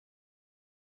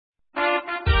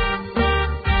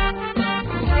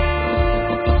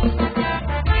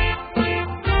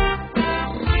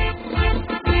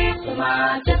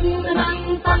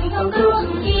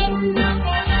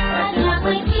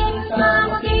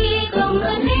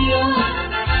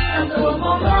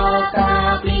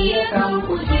កម្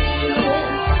ពុជា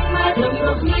មកជុំរ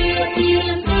កគ្នាទៀ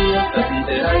នទាសិទ្ធិ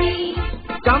សេរី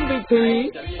កម្មវិធី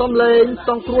សំឡេងស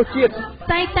ង្គ្រោះជាតិផ្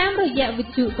សាយតាមរយៈវិ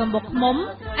ទ្យុសំបុកឃ្មុំ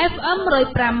FM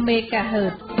 105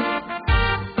 MHz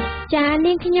ចា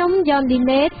នាងខ្ញុំយ៉នឌី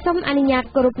ណេតសូមអនុញ្ញាត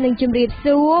គោរពនឹងជម្រាប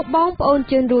សួរបងប្អូន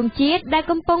ជនរួមជាតិដែល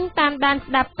កំពុងតាមដាន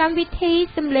ស្ដាប់កម្មវិធី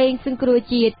សំឡេងសង្គ្រោះ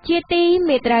ជាតិជាទី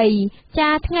មេត្រីចា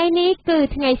ថ្ងៃនេះគឺ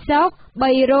ថ្ងៃសុក្រ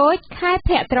3រោចខែភ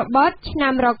ទ្របទឆ្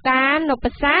នាំរកានព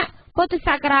ស័កពុទ្ធស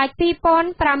ករាជ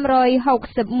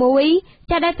2561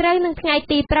ចាដែលត្រូវនឹងថ្ងៃ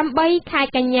ទី8ខែ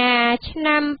កញ្ញាឆ្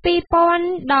នាំ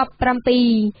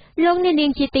2017លោកអ្នកនា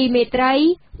ងជាទីមេត្រី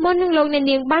មុននឹងលោកអ្នក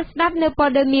នាងបានស្ដាប់នៅព័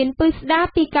ត៌មានពិស្ដារ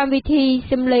ពីកម្មវិធី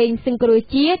សំឡេងសង្គ្រោះ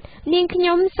ជាតិនាងខ្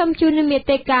ញុំសូមជូនមេត្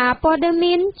តាព័ត៌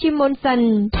មានជាមុនសិន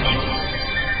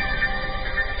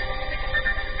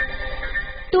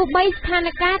ទោះបីស្ថាន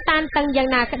ភាពតានតឹងយ៉ាង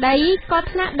ណាក្តីក៏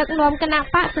ថ្នាក់ដឹកនាំគណៈ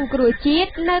បកសង្គ្រោះជាតិ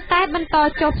នៅតែបន្ត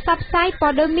ចុះផ្សព្វផ្សាយព័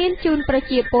ត៌មានជូនប្រ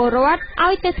ជាពលរដ្ឋ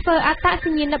ឲ្យទៅធ្វើអត្តស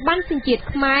ញ្ញាណប័ណ្ណសញ្ជាតិ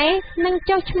ខ្មែរនិង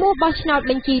ចុះឈ្មោះបោះឆ្នោត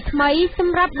បញ្ជីថ្មីស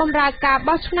ម្រាប់បម្រើការ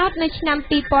បោះឆ្នោតនៅឆ្នាំ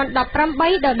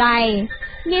2018ដដែល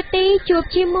នាទីជួប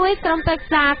ជាមួយក្រុមប្រឹក្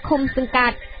សាឃុំសង្កា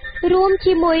ត់រួម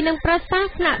ជាមួយនឹងប្រសាស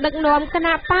ន៍ថ្នាក់ដឹកនាំគ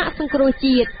ណៈបកសង្គ្រោះ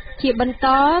ជាតិជាបន្ត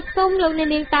សូមលោកអ្នក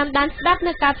នាងតាមដានស្ដាប់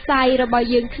នៅការផ្សាយរបស់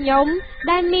យើងខ្ញុំ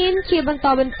ដែលមានជាបន្ត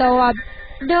បន្ទាប់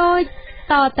ដូច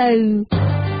តទៅ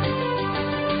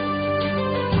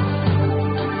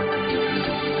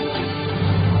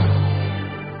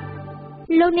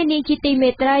លោកអ្នកនាងជាទីមេ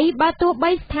ត្រីបើទោះ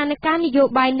បីស្ថានភាពនយោ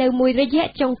បាយនៅមួយរយៈ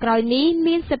ចុងក្រោយនេះ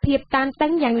មានសភាពតានតឹ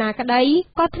ងយ៉ាងណាក្តី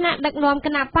ក៏ថ្នាក់ដឹកនាំគ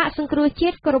ណៈបកសង្គ្រោះជា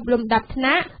តិគ្រប់លំដាប់ថ្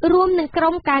នាក់រួមនឹងក្រុ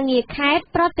មការងារខេត្ត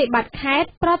ប្រតិបត្តិខេត្ត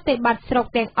ប្រតិបត្តិស្រុក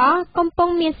ទាំងអស់កំពុង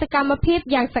មានសកម្មភាព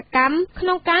យ៉ាងសកម្មក្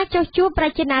នុងការចុះជួបប្រ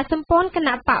ជាណាសម្ព័ន្ធគ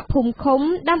ណៈបកភូមិឃុំ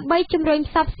ដើម្បីជំរុញ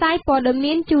ផ្សព្វផ្សាយព័ត៌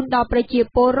មានជូនដល់ប្រជា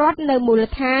ពលរដ្ឋនៅមូល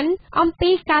ដ្ឋានអំ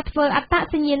ពីការធ្វើអត្ត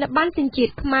សញ្ញាណប័ណ្ណសញ្ជា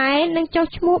តិខ្មែរនិងចុះ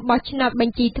ឈ្មោះបោះឆ្នោតប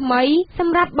ញ្ជីថ្មីស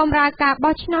ម្រាប់បម្រើការ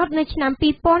បោះឆ្នោតនៅឆ្នាំ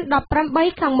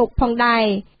2018ខាងមុខផងដែរ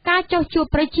ការចុះជួប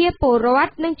ប្រជាពលរដ្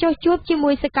ឋនិងចុះជួបជាមួ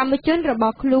យសកម្មជនរប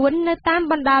ស់ខ្លួននៅតាម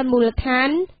បណ្ដាលមូលដ្ឋាន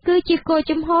គឺជាគោល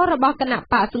ជំហររបស់គណៈ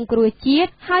បកសង្គ្រោះជាតិ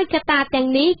ហើយកត្តាទាំង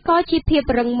នេះក៏ជាភាព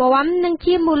រឹងមាំនិង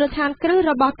ជាមូលដ្ឋានគ្រឹះ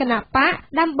របស់គណៈបក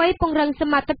ដើម្បីពង្រឹងស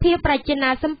មត្ថភាពប្រជាណា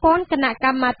សម្ព័ន្ធគណៈក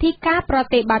ម្មាធិការប្រ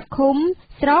តិបត្តិឃុំ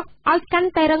ស្រុកឲ្យកាន់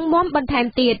តែរឹងមាំបន្ថែម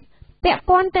ទៀតពាក់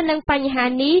ព័ន្ធទៅនឹងបញ្ហា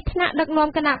នេះថ្នាក់ដឹកនាំ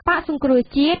គណៈបកសង្គ្រោះ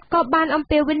ជាតិក៏បានអំ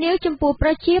ពាវនាវចំពោះប្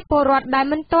រជាពលរដ្ឋដែល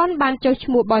មិនទាន់បានចុះឈ្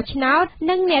មោះបោះឆ្នោត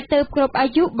និងអ្នកទើបគ្រប់អា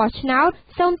យុបោះឆ្នោត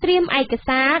សូមត្រៀមឯក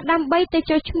សារដើម្បីទៅ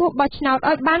ចុះឈ្មោះបោះឆ្នោត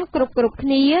ឲ្យបានគ្រប់គ្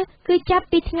នាគឺចាប់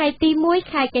ពីថ្ងៃទី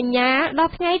1ខែកញ្ញាដ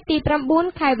ល់ថ្ងៃទី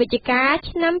9ខែវិច្ឆិកា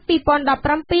ឆ្នាំ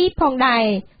2017ផងដែរ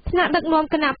ថ្នាក់ដឹកនាំ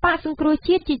គណៈបកសង្គ្រោះ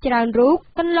ជាតិជាច្រើនរូប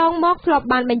កន្លងមកធ្លាប់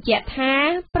បានបញ្ជាក់ថា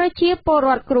ប្រជាពលរ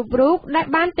ដ្ឋគ្រប់រូបដែល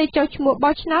បានទៅចុះឈ្មោះ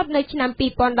បោះឆ្នោតនៅឆ្នាំ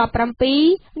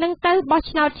2017និងទៅបោះ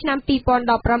ឆ្នោតឆ្នាំ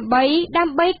2018ដើ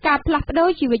ម្បីការផ្លាស់ប្ដូរ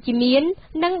ជីវវិជ្ជា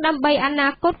និងដើម្បីអនា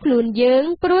គតខ្លួនយើង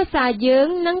គ្រួសារយើង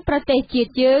និងប្រទេសជា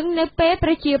តិយើងនៅពេលប្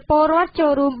រជាពលរដ្ឋចូ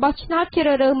លរួមបោះឆ្នោតជ្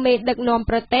រើសរើសមេដឹកនាំ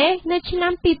ប្រទេសនៅឆ្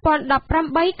នាំ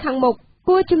2018ខាងមុខ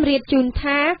គួរជម្រាបជូន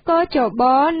ថាកចប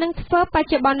នឹងធ្វើបច្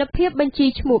ចុប្បន្នភាពបញ្ជី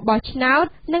ឈ្មោះបោះឆ្នោត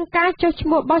និងការចុះឈ្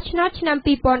មោះបោះឆ្នោតឆ្នាំ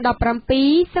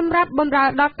2017សម្រាប់បម្រើ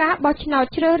ដល់ការបោះឆ្នោត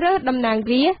ជ្រើសរើសតំណាង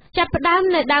រាស្ត្រចាប់ផ្ដើម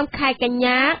នៅដើមខែកញ្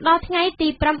ញាដល់ថ្ងៃទី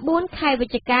9ខែវិ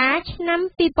ច្ឆិកាឆ្នាំ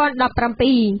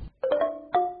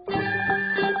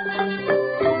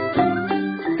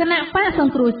2017គណៈបកស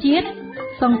ង្គ្រោះជាតិ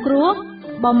សង្គ្រោះ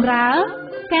បម្រើ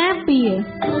ការពារ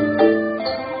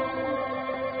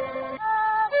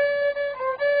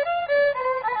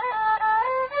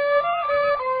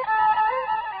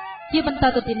ជាបន្ត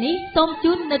ទៅទៀតនេះសូម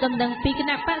ជូននៅដំណឹងពីគ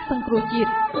ណៈបកសង្គ្រោះជាតិ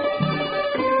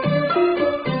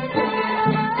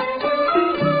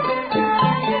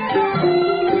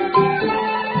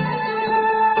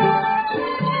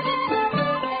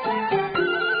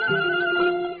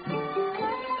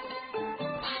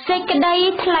សេចក្តី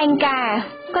ថ្លែងការណ៍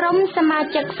ក្រុមសមា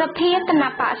ជិកសភាគណៈ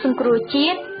បកសង្គ្រោះជា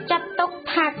តិចាត់ទុក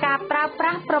ថាការប្រើប្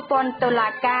រាស់ប្រព័ន្ធតុលា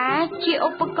ការជាឧ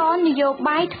បករណ៍នយោ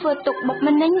បាយធ្វើទុកបុក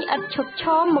ម្នេញឥតឈប់ឈ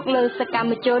រមកលើសកម្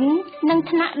មជននិង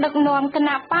ថ្នាក់ដឹកនាំគ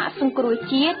ណៈបកសង្គ្រោះ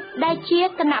ជាតិដែលជា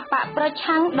គណៈបកប្រ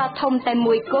ឆាំងដ៏ធំតែ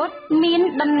មួយគត់មាន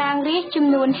តំណាងរាស្ត្រចំ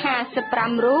នួន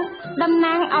55រូបតំ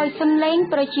ណាងឲ្យសម្លេង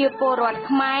ប្រជាពលរដ្ឋ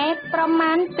ខ្មែរប្រ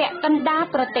មាណពាក់កណ្ដាល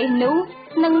ប្រទេសនោះ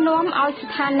នឹងនាំឲ្យស្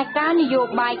ថានភាពនយោ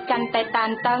បាយកាន់តែតាន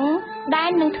តឹងដែល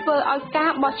នឹងធ្វើឲ្យការ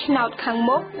បោះឆ្នោតខាង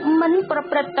មុខមិនប្រ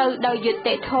ព្រឹត្តទៅដោយយុត្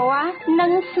តិធម៌និ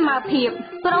ងស្មើភាព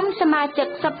ក្រុមសមាជិក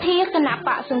សភាគណៈប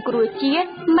កសង្គ្រោះជាតិ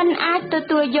មិនអាចទ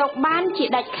ទួលយកបានជា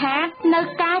ដាច់ខាតនៅ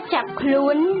ការចាប់ខ្លួ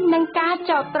ននិងការ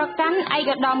ចោទប្រកាន់ឯក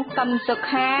ឧត្តមកឹមសុ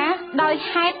ខាដោយ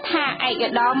ហេតុថាឯកឧ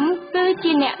ត្តមគឺ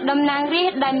ជាអ្នកតំណាងរា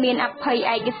ស្ត្រដែលមានអភ័យ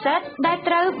ឯកសិទ្ធិដែល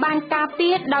ត្រូវបានការពា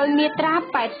រដោយមាត្រា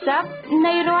80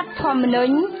នៃរដ្ឋធម្មនុ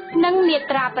ញ្ញនិងមា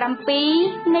ត្រា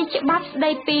7នៃច្បាប់ស្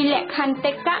តីពីលក្ខន្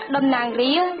តិកៈតំណាង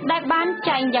រាស្ត្រដែលបាន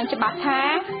ចែងយ៉ាងច្បាស់ថា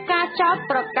ការចោទ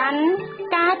ប្រកាន់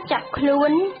ការចាប់ខ្លួ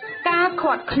នការ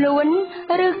ឃាត់ខ្លួន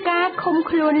ឬការឃុំ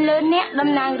ខ្លួនលើអ្នកតំ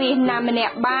ណាងរាស្ត្រណាម្នា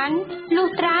ក់បានលុះ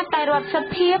ត្រាតែរដ្ឋស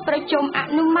ភាប្រជុំអ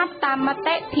នុម័តតាមម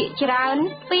តិភាគច្រើន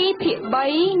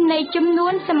2/3នៃចំនួ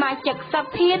នសមាជិកស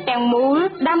ភាទាំងមូល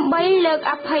ដើម្បីលើក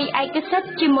អភ័យឯកសិទ្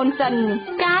ធិជាមុនសិន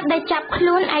ការដែលចាប់ខ្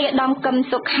លួនឯកឧត្តមកឹម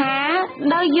សុខា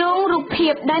ដោយយករូបភា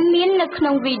ពដែលមាននៅក្នុ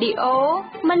ងវីដេអូ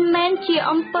មិនមែនជា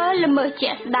អំពើល្មើស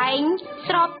ជាក់ស្ដែង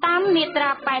ស្របតាមមាត្រា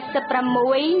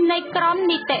86នៃក្រម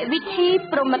នីតិវិធី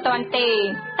ព្រហ្មទណ្ឌទេ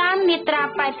តាមមាត្រា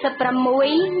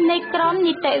86នៃក្រម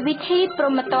នីតិវិធីព្រ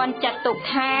ហ្មទណ្ឌចាត់ទុក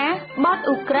ថាបទ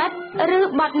ឧក្រិដ្ឋឬ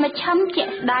បទមជ្ឈិមជា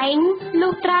ក់ស្ដែង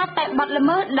លុះត្រាតែបទល្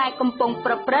មើសដែលកំពុង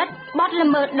ប្រព្រឹត្តបទល្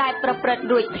មើសដែលប្រព្រឹត្ត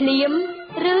រួចភ្លាម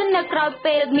ឬនៅក្រោយ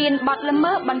ពេលមានបទល្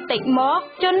មើសបន្តិចមក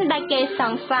ជនដែលគេស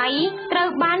ង្ស័យត្រូវ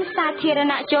បានសាធារ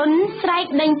ណជនស្រែក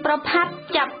ដេញប្រផាត់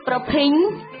ចាប់ប្រភេញ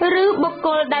ឬបុគ្គ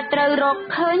លដែលត្រូវរក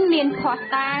ឃើញមានភស្តុ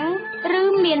តាងឬ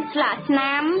មានស្លាកស្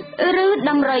នាមឬ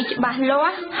តម្រុយច្បាស់លា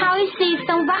ស់ហើយស៊ី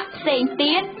សង្វាក់ផ្សេង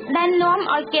ទៀតដែលនាំ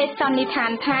ឲ្យគេសន្និដ្ឋា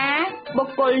នថាបុ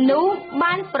គ្គលនោះ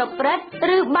បានប្រព្រឹត្ត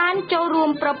ឬបានចូលរួម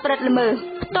ប្រព្រឹត្តល្មើស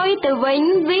ផ្ទុយទៅវិញ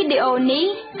វីដេអូនេះ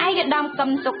ឯកឧត្តមកឹម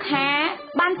សុខា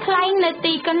បានថ្លែងនៅ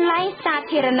ទីកន្លែងសា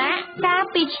ធារណៈកាល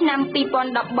ពីឆ្នាំ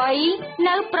2013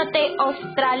នៅប្រទេសអូស្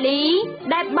ត្រាលី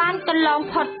ដែលបានកន្លង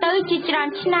ផុតទៅជាច្រើន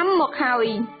ឆ្នាំមកហើយ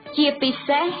ជាពិ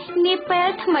សេសនាពេល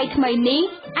ថ្មីនេះ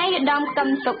ឯកឧត្តមកឹម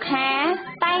សុខា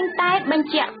តែងតែបញ្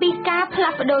ជាក់ពីការផ្លា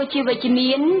ស់ប្ដូរជាវិជ្ជ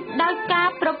មានដោយការ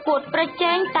ប្រកួតប្រ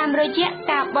ជែងតាមរយៈ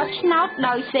ការបោះឆ្នោត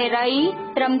ដោយសេរី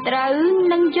ត្រឹមត្រូវ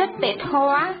និងយុត្តិធ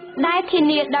ម៌ដែលធា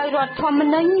នាដោយរដ្ឋធម្ម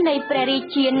នុញ្ញនៃព្រះរា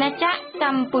ជាណាចក្រក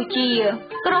ម្ពុជា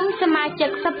ក្រុមសមាជិក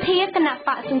សភាគណៈប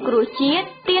កសង្គ្រោះជាតិ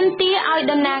ទាមទារឲ្យ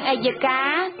តំណាងអัยការ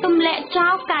ទម្លាក់ចោ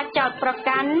លការចោទប្រ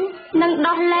កាន់និង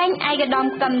ដោះលែងឯកឧត្តម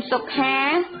កឹមសុខា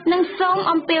និងសូម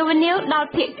អំពាវនាវដល់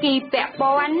ភាគីពាក់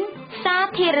ព័ន្ធសា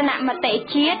ធារណមតិ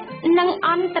ជាតិនិងអ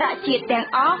ន្តរជាតិទាំង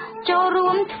អស់ចូលរួ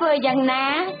មធ្វើយ៉ាងណា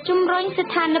ជំរុញស្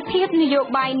ថានភាពនយោ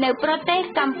បាយនៅប្រទេស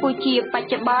កម្ពុជាបច្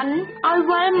ចុប្បន្នឲ្យ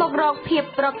វិលមករកភាព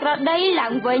ប្រក្រតីឡើ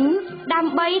ងវិញដើ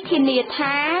ម្បីធានា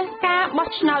ថាការបោះ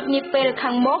ឆ្នោតនាពេលខា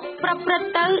ងមុខប្រព្រឹត្ត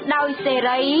ទៅដោយសេ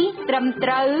រីត្រឹម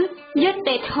ត្រូវយុត្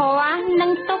តិធម៌និង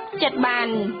ទុកចិត្តបាន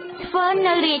ធ្វើ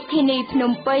នៅរាជធានីភ្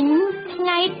នំពេញថ្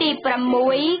ងៃទី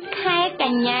6ខែក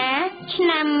ញ្ញាឆ្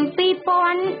នាំ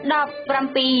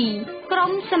2017ក្រុ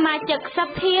មសមាជិកស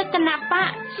ភាគណៈបក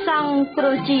សង្គ្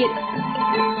រោះជាតិ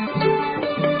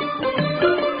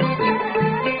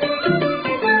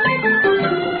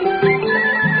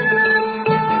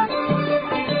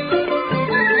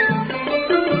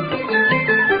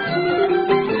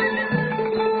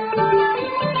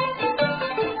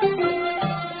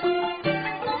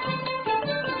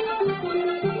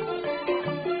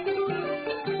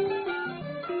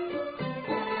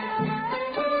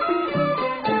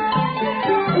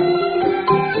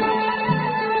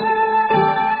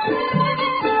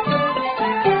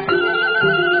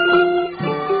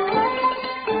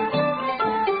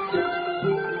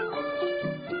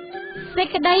សេច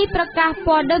ក្តីប្រកាស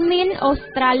ព័ត៌មានអូស្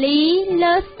ត្រាលី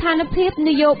លើស្ថានភាពន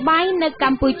យោបាយនៅក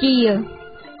ម្ពុជា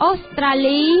អូស្ត្រា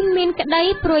លីមានក្តី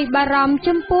ព្រួយបារម្ភ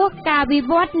ចំពោះការវិ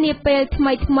វត្តនាពេលថ្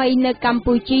មីៗនៅកម្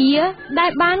ពុជាដែ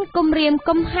លបានគំរាម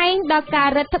កំហែងដល់ការ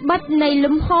រដ្ឋបិទនៃ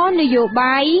លំហនយោ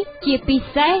បាយជាពិ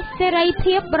សេសសេរី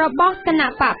ភាពរបស់គណ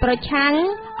បក្សប្រឆាំង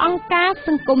អង្គការស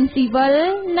ង្គមស៊ីវិល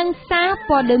និងសារ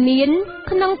ព័ត៌មាន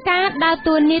ក្នុងការដើរ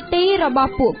តួនាទីរប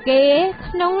ស់ពួកគេ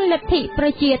ក្នុងលទ្ធិប្រ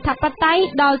ជាធិបតេយ្យ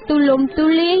ដ៏ទូលំទូ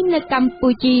លាយនៅកម្ពុ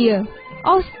ជា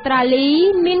អូស្ត្រាលី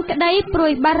មានក្តីព្រួ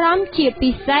យបារម្ភជា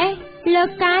ពិសេសលើ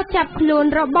ការចាប់ខ្លួន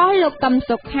របស់លោកកឹម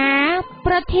សុខា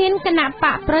ប្រធានគណប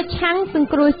ក្សប្រឆាំងសង្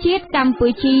គ្រោះជាតិកម្ពុ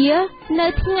ជានៅ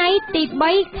ថ្ងៃទី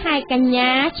3ខែកញ្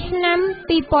ញាឆ្នាំ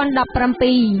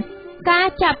2017ការ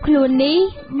ចាប់ខ្លួននេះ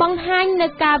បង្ហាញនៅ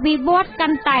ការវិវត្តកា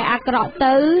ន់តែអាក្រក់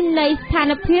ទៅនៃស្ថា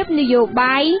នភាពនយោ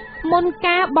បាយមុន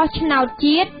ការបោះឆ្នោត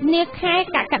ជាតិនាខែ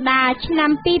កក្កដាឆ្នាំ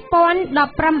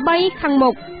2018ខាង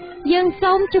មុខយើង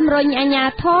សូមជំរុញអាជ្ញា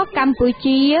ធរកម្ពុ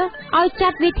ជាឲ្យចា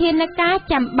ត់វិធានការ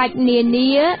ចាំបាច់នា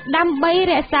នាដើម្បី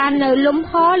រក្សានៅលំ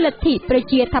ហលទ្ធិប្រ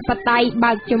ជាធិបតេយ្យ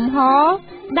បើកចំហ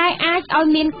ដែលអាចឲ្យ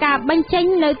មានការបញ្ចេញ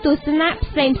នៅទស្សនៈ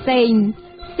ផ្សេងៗ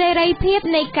សេរីភាព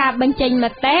នៃការបញ្ចេញម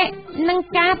តិនិង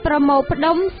ការប្រមូលផ្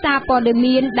ដុំសារព័ត៌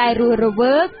មានដែលរស់រ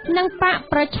វើកនិងបក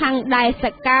ប្រឆាំងដែលស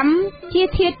កម្មជា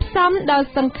ធាតុផ្សំដ៏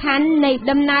សំខាន់នៃ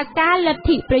ដំណើរការលទ្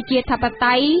ធិប្រជាធិប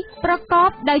តេយ្យប្រកប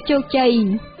ដោយជោគជ័យ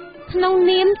ក្នុង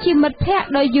នាមជាមិត្តភក្តិ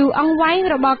ដ៏យូរអង្វែង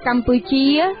របស់កម្ពុជា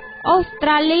អូស្ត្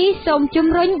រាលីសូមជំ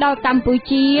រុញដល់កម្ពុ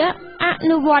ជាអ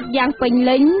នុវត្តយ៉ាងពេញ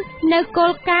លេញនៅគោ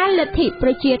លការណ៍លទ្ធិប្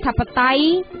រជាធិបតេយ្យ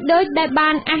ដោយដែលបា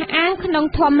នអះអាងក្នុង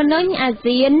ធម្មនុញ្ញអា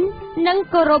ស៊ាននិង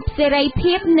គោរពសេរី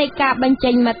ភាពនៃការបញ្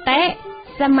ចេញមតិ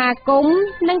សមាគម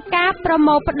និងការប្រ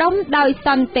មូលផ្ដុំដោយស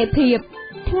ន្តិភាព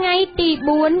ថ្ងៃទី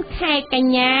4ខែក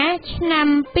ញ្ញាឆ្នាំ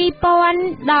2017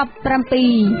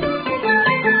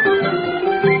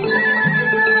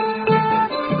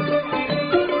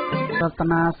រត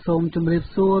នាសូមជម្រាប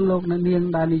សួរលោកអ្នកនាង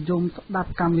ដែលនិយមស្ដា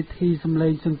ប់កម្មវិធីសម្លេ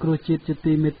ងសង្គ្រោះជាតិជា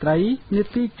ទីមេត្រីនា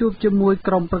ទីជួបជាមួយ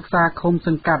ក្រុមប្រឹក្សាឃុំស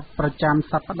ង្កាត់ប្រចាំ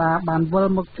សប្ដាហ៍បានវិល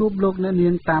មកជួបលោកអ្នកនា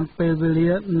ងតាមពេលវេលា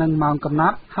និងម៉ោងកំណ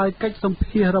ត់ហើយកិច្ចសម្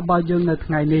ភាសរបស់យើងនៅ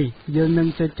ថ្ងៃនេះយើងនឹង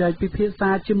ជជែកពិភាក្សា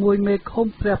ជាមួយមេឃុំ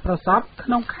ព្រះប្រសពក្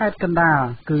នុងខេត្តកណ្ដាល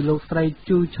គឺលោកស្រី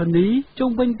ជូឈូនីជុំ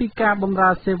វិញពីការបម្រើ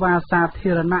សេវាសា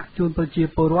ធារណៈជូនប្រជា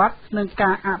ពលរដ្ឋនិង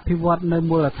ការអភិវឌ្ឍនៅ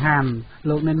មូលដ្ឋាន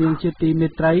លោកអ្នកនាងជាទីមេ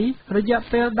ត្រីរយៈ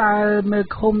ពេលដែលមេ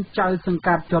ឃុំចៅសង្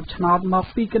កាត់ជាប់ឆ្នោតមក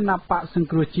ពីគណៈបកសង្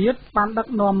គ្រោះជាតិបានដឹក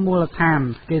នាំមូលដ្ឋាន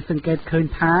គេសង្កេតឃើញ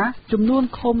ថាចំនួន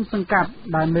ឃុំសង្កាត់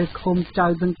ដែលមេឃុំចៅ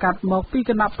សង្កាត់មកពី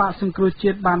គណៈបកសង្គ្រោះជា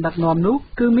តិបានដឹកនាំនោះ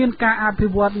គឺមានការអភិ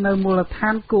វឌ្ឍនៅមូលដ្ឋា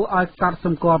នគួរឲ្យកត់ស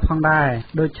ម្គាល់ផងដែរ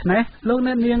ដូច្នេះលោក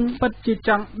អ្នកនាងពិតជាច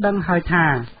ង់ដឹងហើយថា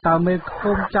តើមេ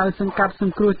ឃុំចៅសង្កាត់ស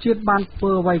ង្គ្រោះជាតិបានធ្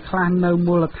វើអ្វីខ្លះនៅ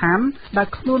មូលដ្ឋានដែល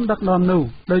ខ្លួនដឹកនាំនោះ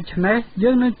ដូច្នេះ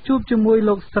យើងនឹងជួបជាមួយ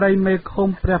លោកស្រីមេឃុំ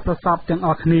ព្រះប្រសពទាំងអ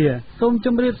ស់គ្នាសូមជ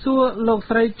ម្រាបសួរលោក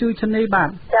ស្រីជូឈនីបាទ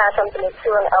ចាសូមជម្រាប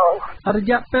សួរអូនរ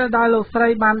យៈពេលដែលលោកស្រី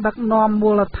បានដឹកនាំមូ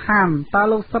លដ្ឋានតើ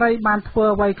លោកស្រីបានធ្វើ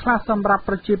អ្វីខ្លះសម្រាប់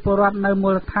ប្រជាពលរដ្ឋនៅមូ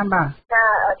លដ្ឋានបាទចា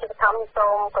ជាបឋមសូ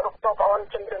មគោរពបងប្អូន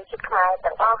ជនរួមជាតិខ្មែរ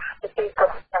ទាំងអស់ពីទីគ្រ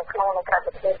ប់ទាំងក្នុងនិងក្រៅ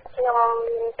ប្រទេសខ្ញុំ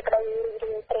មានសេចក្តីរីក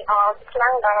រាយត្រេកអរខ្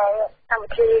លាំងដែលកម្មវិ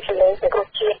ធីសម្លេងសង្គ្រោះ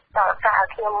ជាតិដល់ឱកាសឲ្យ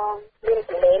ខ្ញុំមានស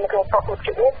ម្លេងនៅក្នុងប៉ុស្តិ៍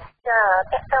ជាតិនេះចា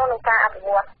តើតើនឹងការអភិវ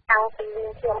ឌ្ឍតាំងពី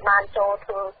ខ្ញុំបានចូល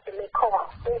ធ្វើជាមេឃុំ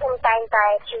ខ្ញុំតែងតែ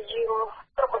ព្យាយាម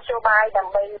គ្រប់មធ្យោបាយដើ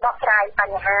ម្បីដោះស្រាយប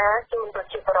ញ្ហាជូនប្រ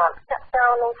ជាពលរដ្ឋតើតើ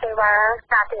នឹងសេវា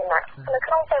សាធារណៈនៅ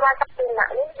ក្នុងសេវាសាធារណៈ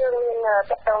នេះយើងមាន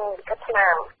តើតើលិខិតស្នា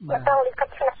មតើតើលិខិត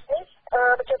ស្នាមនេះ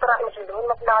ប្រជាពលរដ្ឋមួយចំនួន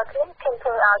មកដល់ខ្ញុំធ្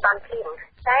វើឲ្យបានភ្លាម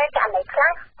តែករណីខ្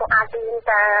លះក៏អាចមាន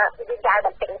ការវិចារប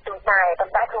ន្តិចបន្តួចដែរប៉ុ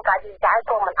ន្តែក្នុងការវិចារ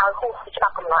ក៏មិនឲ្យហួសពីច្បា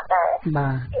ប់កំណត់ដែរបា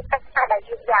ទតែថាដែល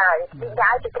វិចារ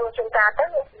ជាគ្រូជំនាញទៅ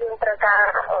យើងត្រូវការ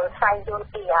ស្វែងយល់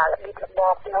ពីរបៀបរប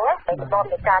បហ្នឹងតែរបប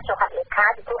នៃការចុះហត្ថលេខា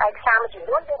ពីព្រោះឯកសារមួយចំ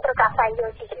នួនយើងត្រូវការស្វែងយ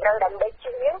ល់ជាជ្រៅដើម្បី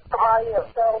ជឿកុំឲ្យ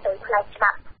ចូលទៅផ្នែកច្បា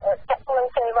ប់ចាក់ក្នុង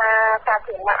សេវាសា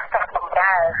ធារណៈការបម្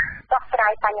រើដោះស្រា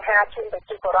យបញ្ហាជូនប្រ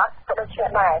ជាពលរដ្ឋក៏ដូចជា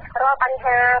ដែររាល់បញ្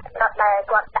ហាដែល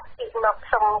គាត់ដាក់ពាក្យមក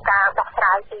សុំការដោះស្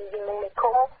រាយពីយើងនៃ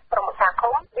ឃុំប្រមុខសា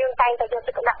ឃុំយើងតែងតែយក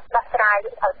ចិត្តដោះស្រាយ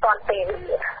ឲ្យទាន់ពេល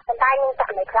ប៉ុន្តែមានក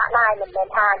រណីខ្លះដែរមិនមែន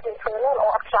ថាយើងធ្វើនោះល្អ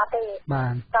អត់ឆ្លាតទេបា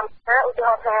ទតាមថាឧទាហ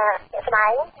រណ៍ថាស្ដែ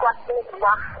ងគាត់មានចំ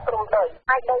នួនក្រុមដី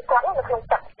ហើយដីគាត់នៅក្នុង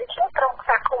ទឹកដូច្នេះក្រុម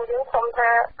សាឃុំយើងសុំថា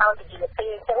ឲ្យវិជាពេល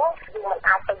អញ្ចឹងយើងមិន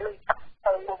អាចទៅលុយ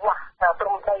ទៅវាស់ព្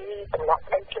រំដីចំនួន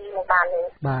ដីធ្លីនៅបានទេ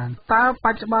បាទតើប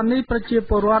ច្ចុប្បន្ននេះប្រជា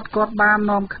ពលរដ្ឋគាត់បាន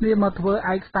នាំគ្នាមកធ្វើ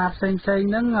ឯកសារផ្សេងៗ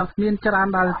ហ្នឹងមានច្រើន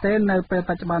ដល់ទេនៅពេល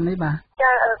បច្ចុប្បន្ននេះបាទ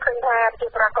ចាឃើញថាប្រជា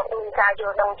ពលរដ្ឋក៏មានការយ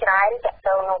ល់ដឹងច្រើនទាក់ទ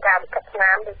ងនឹងការវិកាត់ស្នា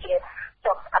មដូចជា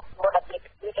ចុះអត្ថបទអាជីព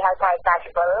គេហៅថាការ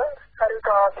ជីវិលឬ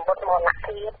ក៏សម្បត្តិមរណ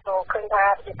ភាពទៅឃើញថា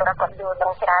ប្រជាពលរដ្ឋគាត់យល់ដឹ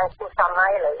ងច្រើនគួរសមហើ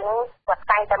យឥឡូវនេះគាត់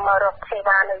តែងតែមករកសេ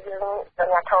វានៅយើងអា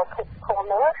ជ្ញាធរភូមិឃុំហ្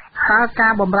នឹងតើកា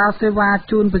របម្រើសេវា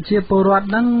ជូនប្រជាពលរដ្ឋ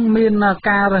ហ្នឹងមាន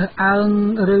ការរើសអើង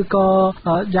ឬក៏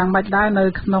យ៉ាងម៉េចដែរនៅ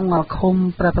ក្នុងឃុំ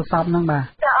ព្រះប្រសពហ្នឹងបាទ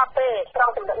ចាអត់ទេត្រ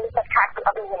ង់ចំណុចនេះខាតគឺអ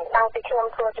ត់មានតាំងពីខ្ញុំ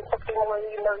ធ្វើជំទប់ទី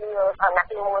1នៅអាណត្តិ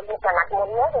ទី1នេះអាណត្តិមុន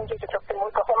នេះខ្ញុំជាជំទប់ទី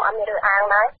1ក៏ខ្ញុំអត់មានរើសអើង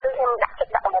ដែរគឺខ្ញុំដាក់ចិត្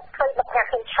តដាក់មកឃើញដឹកថា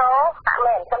ខ្ញុំឆោតាក់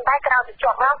មែនប៉ុន្តែក្រោយពីជា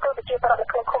ប់មកគឺប្រជាពលរដ្ឋនៅ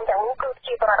ក្នុងឃុំទាំងនោះគឺប្រ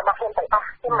ជាពលរដ្ឋរបស់ខ្ញុំទាំងអស់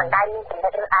ខ្ញុំមិនដែលមានចំណុ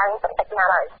ចរើសអើងបន្តិចណា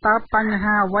ឡើយតើបញ្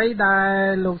ហាអ្វីដែល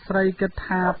លោកស្រីគិត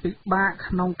ថាពិបាក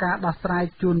ក្នុងការដោះស្រាយ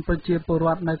ជូនប្រជាពលរ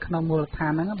ដ្ឋនៅក្នុងមូលដ្ឋា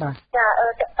នហ្នឹងបាទចាតើ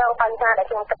តើបញ្ហាដែល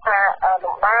ខ្ញុំគិតថា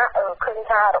លំបាកឃើញ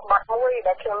ថារបស់មួយ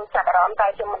ដែលខ្ញុំចាប់អារម្មណ៍តែ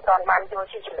ខ្ញុំមិនទាន់បានយល់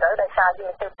ជាជ្រៅដោយសារយើ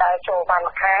ងទើបតែចូលបាន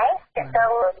មួយខែតើតើ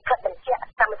លិខិតបញ្ជាក់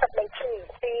កម្មសិទ្ធិដីធ្លី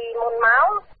ពីមុនមក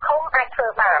ឃុំអាចធ្វើ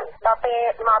បានដល់ពេល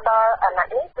មកដល់អាណត្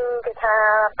តិនេះគឺគេថា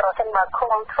ប្រសិនបើ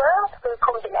ឃុំធ្វើគឺ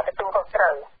ឃុំជាអ្នកទទួលខុសត្រូ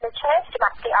វដូច្នេះច្បា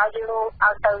ប់គេឲ្យយើង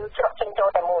ឲ្យទៅជ្រកចេញចូល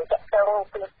តែមួយតើតើ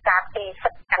ពីការពេលសិ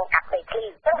ទ្ធិកាន់កាប់ដីធ្លី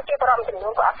ចឹងជាប្រមចំនួ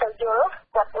នក៏អត់ទៅយល់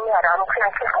គាត់មានអារម្មណ៍ខ្លាំ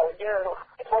ងៗយើង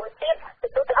មួយទៀត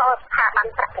ទៅហៅស្ថាប័ន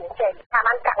ប្រាក់កម្ចីស្ថា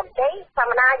ប័នប្រាក់កម្ចីធម្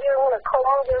មតាយើងនៅឃុំ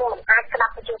យើងមិនអាចស្ដា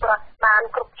ប់ប្រជា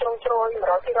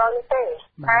 100%ទេ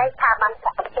ហើយថាបាន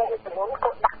ចាក់ប្រទេសចំនួន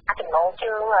ក៏ដាក់ចំណង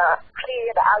ជើងគ្រា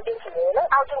ដែលឲ្យយើងជំនាញហ្នឹង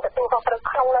ឲ្យយើងទទួលខុសត្រូវ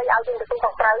ក្នុងន័យឲ្យយើងទទួលខុ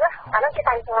សត្រូវអាហ្នឹងជា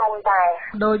បញ្ហាមួយដែរ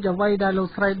ដោយអ្វីដែលលោក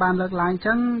ស្រីបានលើកឡើងអញ្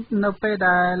ចឹងនៅពេល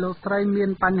ដែលលោកស្រីមាន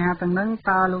បញ្ហាទាំងហ្នឹង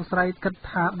តើលោកស្រីគិត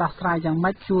ថាដោះស្រាយយ៉ាង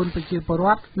ម៉េចជូនប្រជាពលរ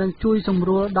ដ្ឋនិងជួយសម្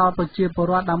រួលដល់ប្រជាពល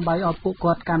រដ្ឋដើម្បីឲ្យពួក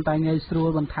គាត់កាន់តែងាយស្រួល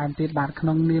បន្ថែមទៀតបាទក្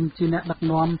នុងនាមជាអ្នកដឹក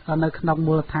នាំនៅក្នុង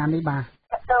មូលដ្ឋាននេះបាទ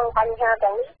ទៅបញ្ហា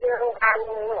ទាំងនេះយើងបាន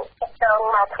ទៅ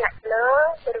មកថ្នាក់លើ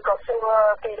ឬក៏សួរ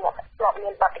គេមកធ្លាប់មា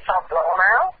នបទពិសោធន៍កន្លងម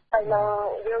កហើយនឹង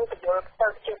យើងពន្យល់ទៅ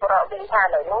ជាបរិបទវិញថាឥ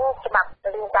ឡូវនោះច្បាប់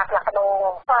មានការផ្លាស់ប្ដូរ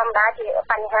ធម្មតាជា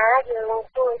បញ្ហាយើង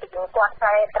ជួយពន្យល់គាត់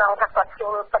តែត្រង់ថាគាត់យ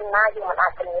ល់ប៉ុណ្ណាយើងមិនអា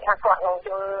ចធានាថាគាត់នឹងយ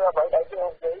ល់អ្វីដែលយើង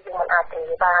និយាយយើងមិនអាចធា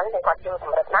នាបានតែគាត់យល់ក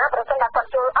ម្រិតណាប្រសិនបើគាត់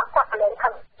យល់អត់គាត់មិន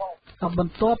ខំប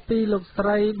ន្ទាប់ពីលោកស្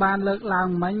រីបានលើកឡើង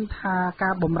មិញថាកា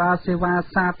របម្រើសេវា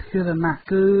សាធារណៈ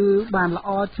គឺបានល្អ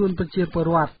ជូនប្រជាពល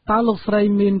រដ្ឋតើលោកស្រី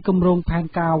មានគម្រោងផែន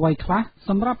ការអ្វីខ្លះស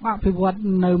ម្រាប់អភិវឌ្ឍ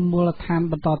នៅមូលដ្ឋាន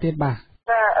បន្តទៀតបាទ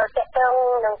តើតើ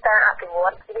នឹងការអភិវ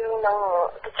ឌ្ឍយើងនឹង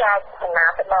ពិចារណា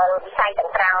ទៅដល់វិស័យទាំ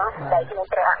ង5ដែលយើង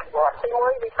ត្រូវអភិវឌ្ឍទី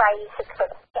1វិស័យសេដ្ឋកិ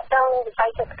ច្ចតើវិស័យ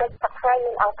សេដ្ឋកិច្ចសក្តិ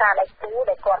មានអង្គការដៃគូ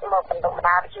ដែលគាត់មកបណ្ដុះបណ្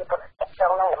ដាលប្រជាពលរដ្ឋក្នុ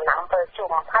ងដំណាំធ្វើជុំ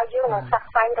ហើយយើងនឹងផ្សព្វ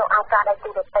ផ្សាយទៅអង្គការដៃគូ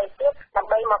ដទៃទៀតដើ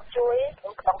ម្បីមកជួយប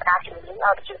ណ្ដុះបណ្ដាលជំនាញ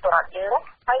ឲ្យប្រជាពលរដ្ឋយើង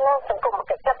ហើយនឹងសង្គម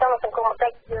គិច្ចទៅសង្គមគិ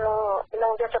ច្ចយើងនឹ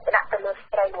ងយកចិត្តទុកដាក់ទៅលើស្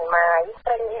ត្រីម៉ាយស្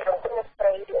ត្រីនេះរំពឹងស្ត្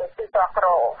រីគឺតក្រ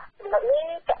ចំណុចនេះ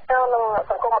តើទៅនឹង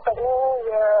សង្គមគិច្ចនេះ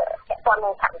វាពាក់ព័ន្ធនឹ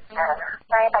ងថវិកា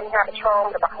តែបញ្ហាប្រឈម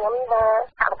របស់ខ្ញុំគឺ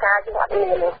ថវិកាយើងអត់មាន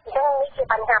អញ្ចឹងនេះជា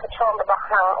បញ្ហាប្រឈមរបស់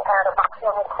ខ្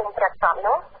ញុំឃុំប្រាក់សំ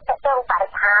នោះតើទៅបរិ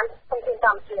ស្ថានខ្ញុំជឿ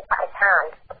ថាជាបរិស្ថាន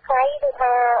ថ្ងៃគឺ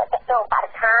ថាតើទៅបរិ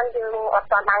ស្ថានយើងអត់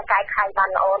ទាន់បានកែខៃបាន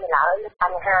ល្អនៅឡើយប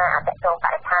ញ្ហាតើទៅប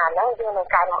រិស្ថានហ្នឹងយើងនឹង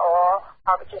កែលម្អឲ្យ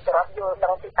ប្រជាពលរដ្ឋយល់ដឹ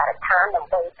ងពីបរិស្ថានដើ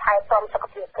ម្បីថែទាំសុខ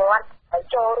ភាពគាត់ហើយ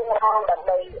ចូលរួមក្នុងដើម្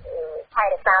បីថែ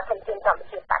រក្សាធនធានធម្ម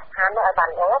ជាតិបរិស្ថាននោះឲ្យបាន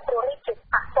ល្អព្រោះនេះជា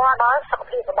ប៉ះពាល់ដល់សុខ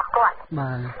ភាពរបស់គាត់បា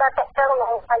ទតើទៅនឹ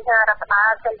ងបញ្ហារដ្ឋបា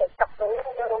លសន្តិសុខវិញ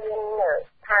យើងមាន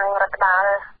ខាងរដ្ឋបាល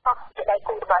អស់ជាដៃ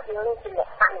គូរបស់យើងជាអ្នក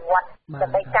អនុវត្តដើ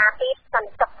ម្បីការពារសន្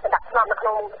តិសុខសម្រាប់ក្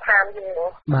នុងមូលដ្ឋានយើង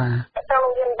បាទទៅ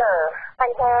យើងទៅប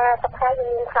ញ្ហាសុខភាព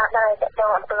យើងខ្លះដែរទៅ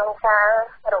អំពើហិង្សា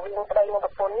រវាងប្តីនិងប្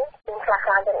រពន្ធយើងខ្លះ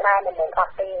ទាំងដែរមិនមែនអ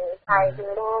ត់ទេហើយយើ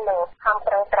ងនឹងខំ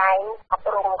ប្រឹងប្រែងអប់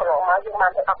រំកន្លងមកយើងបា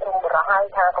នទៅអប់រំបរិះហើយ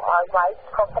ថាកុំឲ្យវាយ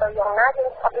ខុសត្រូវយ៉ាងណាយើ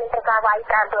ងអត់មានត្រូវការវាយ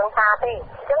ការអំពើហិង្សាទេអ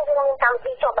ញ្ចឹងយើងមានកម្មវិ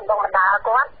ធីជួយបណ្ដុះបណ្ដាល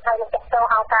គាត់ហើយនឹងចាក់ចូល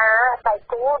អង្គការដៃ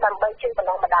គូដើម្បីជួយបណ្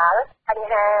ដុះបណ្ដាលបញ្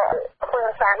ហាអំពើ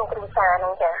ហិង្សាក្នុងគ្រួសារ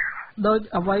នោះចា៎ដោយ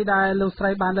អ្វីដែលលោកស្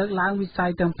រីបានលើកឡើងវិស័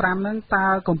យទាំង5ហ្នឹងតើ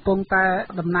កំពុងតែ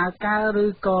ដំណើរការឬ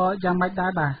ក៏យ៉ាងម៉េចដែ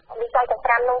របាទវិស័យទាំង5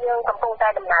ហ្នឹងយើងកំពុងតែ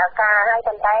ដំណើរការហើយ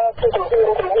ប៉ុន្តែជាជំនាញ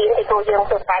ពីព្រោះយើង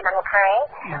ធ្វើតែមួយខែ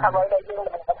អ្វីដែលយើង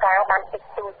ដំណើរការបានតិច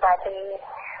តួចតែទី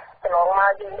កន្លងម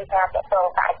កយើងមានការតាក់ទង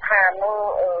បរិស្ថាននោះ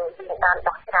យើងបាន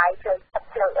ដោះស្រាយជួយទឹក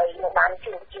លើអីយើងបាន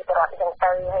ជួយជាបរិបទអញ្ចឹង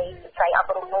ទៅហើយវិស័យអ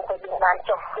ប់រំនោះក៏យើងបាន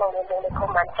ចុះក្នុងយើងនេះខ្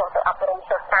ញុំបានចុះទៅអប់រំ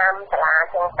សិស្សតាមសាលាអ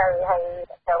ញ្ចឹងទៅហើយ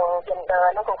ទៅ gender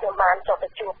នោះក៏ខ្ញុំបានចុះទៅ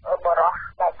ជួបបរិះ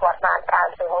ដែលគាត់បានប្រើ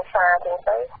ទៅហៅសាអញ្ចឹង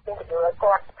ទៅយើងទៅយល់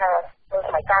គាត់ថាស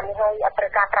ម័យកាលនេះហើយអត់ត្រូ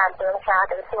វការប្រើអំពើហិង្សា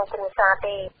ទៅក្នុងគ្រួសារ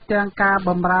ទេទាំងការ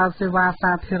បម្រើសេវា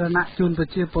សាធារណៈជូនប្រ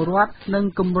ជាពលរដ្ឋនិង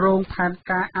គម្រោងផែន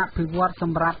ការអភិវឌ្ឍស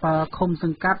ម្រាប់ឃុំស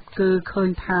ង្កាត់គឺឃើញ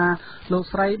ថាលោក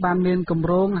ស្រីបានមានគម្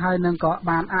រោងហើយនឹងក៏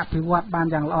បានអភិវឌ្ឍបាន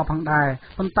យ៉ាងល្អផងដែរ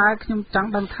ប៉ុន្តែខ្ញុំចង់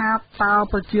ដឹងថាតើ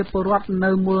ប្រជាពលរដ្ឋ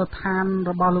នៅមូលដ្ឋាន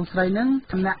របស់លោកស្រីនឹង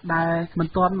អ្នកដែលមិន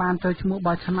ទាន់បានចូលឈ្មោះ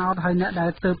បោះឆ្នោតហើយអ្នកដែល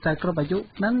ទើបតែគ្រប់អាយុ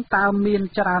នឹងតើមាន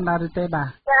ច្រើនដែរឬទេបាទ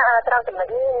ត្រូវចំណុច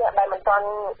នេះអ្នកដែលមិនទាន់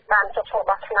បានចុះឈ្មោះ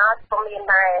បោះឆ្នោតក៏មាន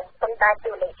ដែរប៉ុន្តែ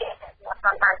ទូលេខអ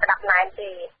ត់បានស្ដាប់ណែនទេ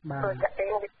ព្រោះចាក់ទេ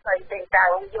វាស្អីទេតាំ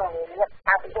ងយងនេះ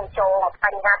តាំងពីយើងចូលប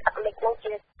ញ្ហាទឹកលិចនោះ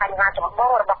ជាបញ្ហាចម្ប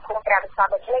ងរបស់ខ្លួនព្រះវិសុទ្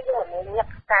ធដូច្នេះយើងមានញា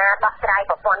ក់ការដោះស្រាយ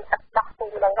ប្រព័ន្ធទឹកដោះគោ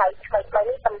នឹងហើយឆ្លៃៗ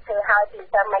នេះខ្ញុំធ្វើឲ្យពី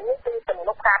តាមនេះគឺទំ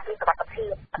នុកការពីសុខភា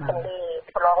ពទាំងនេះ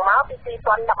កន្លងមកពី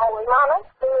2011មកនោះ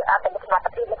គឺទំនុកសុខ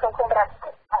ភាពនៅក្នុងគុំព្រះ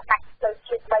កាច់ទៅ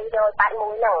ជា381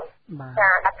ហ្នឹងចា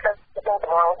ដាក់ទៅក្នុង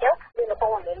តំងចឹងវាកំពុ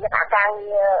ងមានអាការ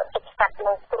ទប់ស្កាត់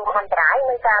នៅគ្រោះអន្តរាយ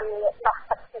នៃការដោះ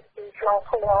ទឹកពីក្នុង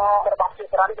ភូមិរបស់ប្រជា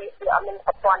ពលរដ្ឋវាអត់មាន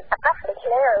ប្រព័ន្ធទឹកដូច្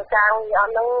នេះការវាអ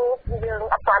ត់នឹងយើង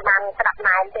អត់បានស្ដាប់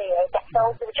ណែនទេហើយចាក់ចូល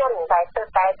យុវជនតែទើប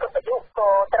តែគ្រប់អាយុក៏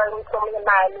ត្រូវមាន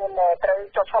ដែរមានត្រូវ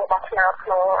ចូលឈ្មោះបោះឆ្នោតក្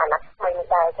នុងអាណត្តិថ្មីនេះ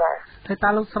ដែរចា៎ហើយតើ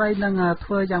លោកស្រីនឹងធ្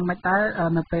វើយ៉ាងម៉េចដែរ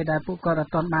នៅពេលដែលពួកគាត់អ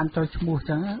ត់ទាន់បានចូលឈ្មោះ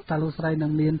ចឹងតើលោកស្រីនឹ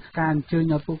ងមានការអញ្ជើញ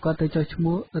ឲ្យពួកគាត់ទៅចូលឈ្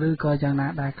មោះឬក៏យ៉ាងណា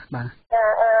ដែរបាទ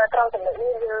ត្រង់ចំណុច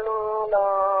នេះយើងនឹង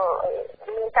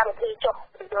មានកម្មវិធីចុះ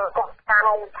យល់គាត់តាម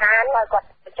មូលដ្ឋានឲ្យគាត់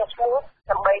ចុះឈ្មោះ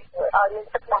ដើម្បីឲ្យមាន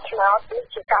ទឹកបោះឆ្នោតនេះ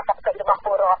ជាការកាត់ចិត្តរបស់ព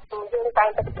លរដ្ឋយើងតែង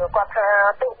តែយល់គាត់ថា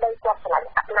ទោះបីគាត់ឆ្លាញ់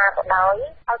អាណាក៏ដោយ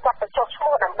ឲ្យគាត់ទៅចុះឈ្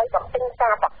មោះដើម្បីបំពេញកា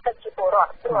រកាត់ចិត្តជាពលរដ្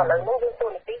ឋព្រោះឥឡូវនេះយើងទូ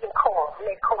នីតិ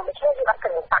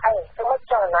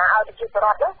រ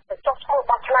ដ្ឋនោះទៅចុះឈ្មោះ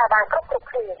បោះឆ្នោតបានគ្រប់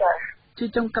គ្នាចា៎ជា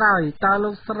ចុងក្រោយតើលោ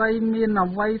កស្រីមាន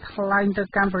អ្វីថ្លែងទៅ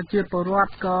កាន់ប្រជាពលរដ្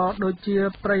ឋក៏ដូចជា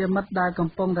ប្រិយមិត្តដែលកំ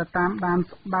ពុងតែតាមដាន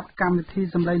ស្ដាប់កម្មវិធី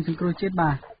សម្លេងសង្គ្រោះជាតិ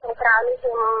បាទក្រៅនេះខ្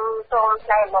ញុំសូមថ្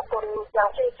លែងអំណរគុណយ៉ាង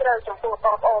ជ្រាលជ្រៅចំពោះប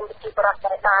ងប្អូនប្រជាពលរដ្ឋ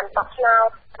ដែលបានបោះឆ្នោត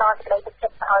ដល់សេចក្តីទុកចិ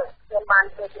ត្តឲ្យខ្ញុំបាន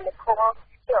ធ្វើជាមេឃុំ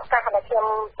ជាឱកាសដែលខ្ញុំ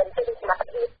បញ្ចេញសមត្ថ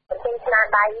ភាពបញ្ចេញស្នា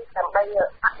ដៃដើម្បី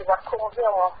អភិវឌ្ឍឃុំខ្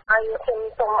ញុំហើយខ្ញុំ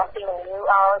សូមអំពាវនា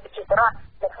វឲ្យប្រជាពលរដ្ឋ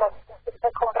នៅក្នុង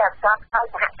ឃុំប្រាក់សាស្ត្រឲ្យ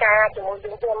សហការជាមួយ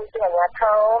យើងជាអាជ្ញាធ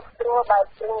រព្រោះបើ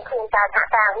យើងគ្មានការសហ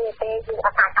ការនេះទេយើង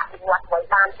អាចអភិវឌ្ឍអ្វី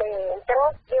បានទេអញ្ចឹង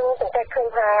យើងសង្កេតឃើញ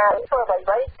ថាធ្វើអ្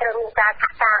វីត្រូវមានការស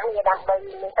ហការនេះដើម្បី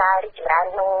មានការរីកចម្រើន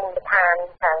ក្នុងមូលដ្ឋាន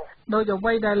ហ្នឹងដោយអ្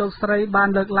វីដែលលោកស្រីបាន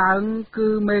លើកឡើងគឺ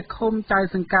មេឃុំចៅ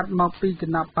សង្កាត់មកពីគ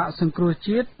ណៈបកសង្គ្រោះ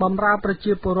ជាតិបម្រើប្រ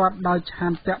ជាពលរដ្ឋដោយឆ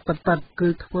ន្ទៈពិតៗគឺ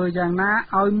ធ្វើយ៉ាងណា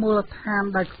ឲ្យមូលដ្ឋាន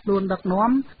ដែលខ្លួនដឹកនាំ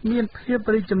មានភាព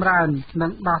រីកចម្រើននិ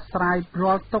ងដោះស្រាយ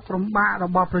រាល់ទុក្ខលំបាករ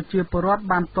បស់ប្រជាពលរដ្ឋ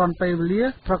បានទាន់ពេលវេលា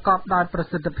ប្រកបដោយប្រ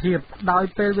សិទ្ធភាពដោយ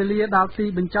ពេលវេលាដល់ទី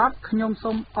បញ្ចប់ខ្ញុំ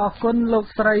សូមអរគុណលោក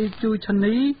ស្រីជូឈ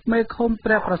នីមេឃុំ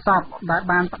ព្រះប្រសពដែល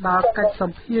បានផ្ដល់កិច្ចស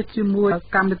ម្ភាសន៍ជាមួយ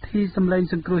កម្មវិធីសម្លេង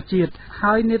សង្គ្រោះជាតិ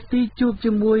ហើយនាទីជួប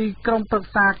ជាមួយក្រុមប្រឹ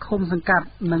ក្សាឃុំសង្កាត់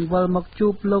និងវិលមកជួ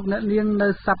បលោកអ្នកនាងនៅ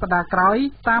សប្តាហ៍ក្រោយ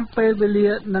តាមពេលវេលា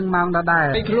និងម៉ោងដដែល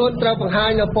ខ្លួនត្រូវបង្ហា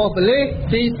ញនៅប៉ុស្តិ៍ប៉ូលីស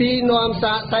ទី2នាំ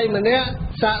សាកសីម្នាក់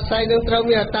សាកសីនឹងត្រូវ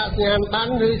មានអត្តសញ្ញាណប័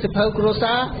ណ្ណឬសៀវភៅគ្រួ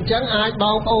សារអញ្ចឹងអាចប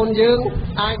ងប្អូនយើង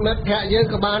អាចមិត្តភ័ក្តិយើង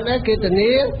ក៏បានដែរគេធា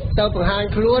នាទៅបង្ហាញ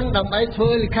ខ្លួនដើម្បីធ្វើ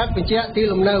លិខិតបញ្ជាក់ទី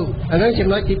លំនៅអានឹងចំ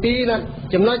ណុចទី2ណា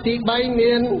ចំណុចទី3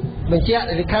មានបញ្ជាក់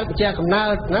លិខិតបញ្ជាក់កំណើ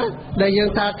តណាដែលយើង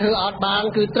ថាធ្វើអត់បាន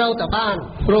គឺត្រូវតែបាន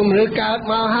ព្រមឬកើត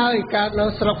មកហើយកើតនៅ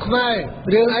ស្រុកខ្មែរ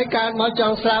រឿងអីកើតមកច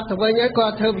ង់ស្លាប់ទៅវិញហើយគា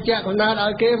ត់ធ្វើបញ្ជាក់កំណើតឲ្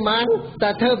យគេមិនតែ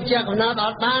ធ្វើបញ្ជាក់កំណើតអ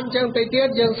ត់បានអញ្ចឹងទៅទៀត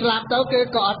យើងស្លាប់ទៅគេ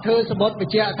ក៏អត់ធ្វើសម្បត្តិប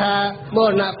ញ្ជាក់ថាម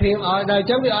រណភាពឲ្យដល់អញ្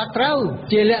ចឹងវាអត់ត្រូវ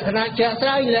ជាលក្ខណៈជាក់ស្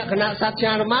ដែងលក្ខណៈសត្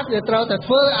យានុម័តវាត្រូវតែ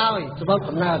ធ្វើឲ្យសម្បត្តិ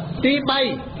កំណើតទី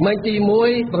3មិនទី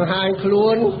1បង្ហាញខ្លួ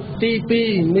នទី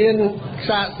2មាន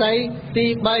សាកសីទី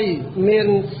3មាន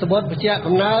សម្បត្តិបញ្ជាក់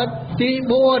កំណើតទី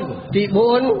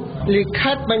4លិ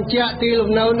ខិតបញ្ជាក់ទី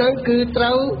លំនៅហ្នឹងគឺត្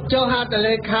រូវចុះហត្ថ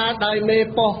លេខាដោយមេ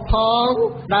ប៉ុស្តិ៍ផង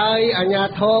ដោយអាជ្ញា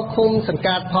ធរឃុំសង្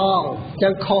កាត់ផងចឹ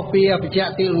ងខុសពីបញ្ជា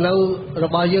ក់ទីលំនៅរ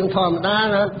បស់យើងធម្មតា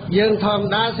ណាយើងធម្ម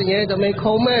តាសញ្ញាតែមេ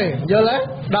ឃុំទេយល់ទេ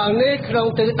ដល់នេះក្នុង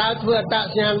ទិសដៅធ្វើអត្តស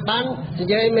ញ្ញាណប័ណ្ណស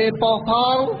ញ្ញាមេប៉ុស្តិ៍ផ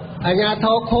ងអាជ្ញាធ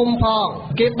រឃុំផង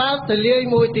គេបើកទលាយ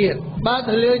មួយទៀតបើក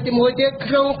ទលាយមួយទៀត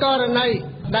ក្នុងករណី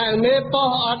ដែលមេប៉ុ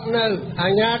ស្តិ៍អត់នៅអា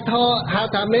ជ្ញាធរហៅ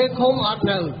ថាមេឃុំអត់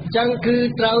នៅចឹងគឺ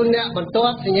ត្រូវអ្នកបន្ទា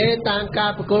ប់សញ្ញាតាមកា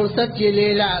រប្រគល់សិទ្ធិជាលា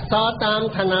យលក្ខណ៍អក្សរតាម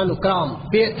ឋានានុក្រម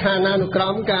ពាក្យឋានានុក្រ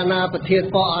មកាលណាប្រធាន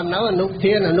ប៉ុស្តិ៍អត់នៅអនុប្រ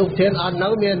ធានអត់នៅ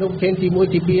មានអនុប្រធានទី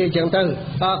1ទី2អញ្ចឹងទៅ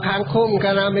ខាងឃុំ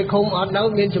កាលណាមេឃុំអត់នៅ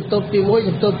មានជំទប់ទី1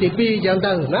ជំទប់ទី2អញ្ចឹង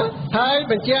ទៅណាហើយ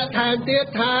បញ្ជាក់ថែមទៀត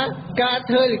ថាការ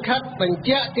ធ្វើលិខិតបញ្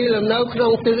ជាក់ទីលំនៅក្នុ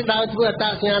ងទិសដៅធ្វើអត្ត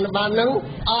សញ្ញាណប័ណ្ណហ្នឹង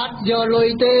អត់យកលុយ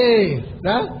ទេ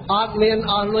ណាអត់មាន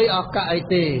អស់លុយអស់កាក់អី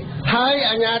ទេហើយ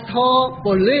អាជ្ញាធរ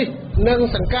ប៉ូលីសនិង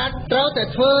សង្កាត់ត្រូវតែ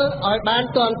ធ្វើឲ្យបាន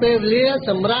ទាន់ពេលវេលា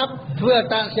សម្រាប់ធ្វើអ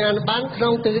ត្តសញ្ញាណប័ណ្ណក្នុ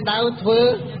ងទិសដៅធ្វើ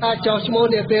ចុះឈ្មោះ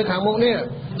នាពេលខាងមុខនេះ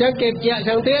ចឹងគេបញ្ជាក់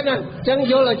ចឹងទៀតណាចឹង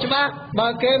យល់ឲ្យច្បាស់បើ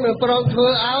គេមិនព្រមធ្វើ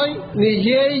ឲ្យនិ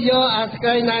យាយយកអាស្ក្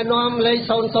រីណែនាំលេខ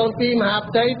002មហា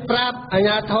ផ្ទៃប្រាប់អាជ្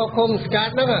ញាធរឃុំសង្កា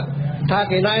ត់ហ្នឹងថា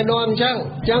គេណែនាំអញ្ចឹ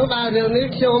ងបាទរឿងនេះ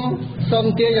ខ្ញុំសូម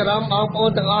ទាញអារម្មណ៍បងប្អូ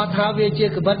នទាំងអស់ថាវាជា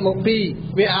កបិតមកពី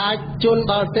វាអាចជន់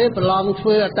បរទេសប្រឡំធ្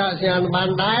វើអត្តសញ្ញាណប័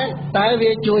ណ្ណដែរតែ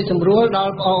វាជួយសម្រួលដ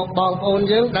ល់បងប្អូន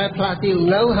យើងដែលផ្លាស់ទីលំ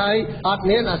នៅហើយអត់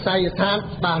មានអាស័យដ្ឋាន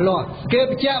ច្បាស់លាស់គេប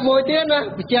ញ្ជាក់មួយទៀតណា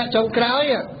បញ្ជាក់ចុងក្រោយ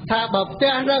ថាបើផ្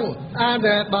ទះហ្នឹង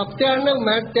បើផ្ទះហ្នឹងមិន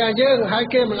មែនផ្ទះយើងហើយ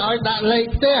គេមិនអោយដាក់លេខ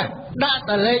ផ្ទះដាក់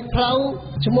តែលេខផ្លូវ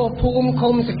ឈ្មោះភូមិ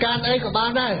ឃុំសង្កាត់អីក៏បា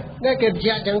នដែរនេះគេបញ្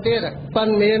ជាក់ចឹងទៀតប៉ុ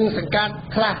ន្តែមានសង្កាត់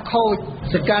ខ្លះខូច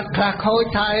សង្កាត់ខ្លះខូច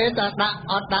ថាតែដាក់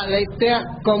អត់ដាក់លេខផ្ទះ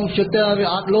កុំព្យូទ័រវា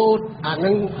អត់លូតអា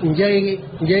នឹងនិ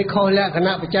យាយខុសលក្ខ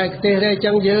ណៈបច្ចេកទេសទេ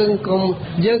ចឹងយើង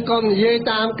កុំនិយាយ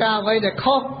តាមការអ្វីដែល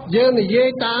ខុសយើងនិយាយ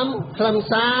តាមខ្លឹម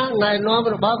សារណែនាំ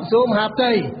របស់ក្រសួងមហាផ្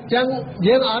ទៃចឹង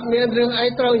យើងអត់មានរឿងអី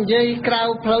ត្រូវនិយាយក្រៅ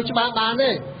ផ្លូវច្បាប់បាន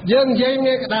ទេយើងនិយាយ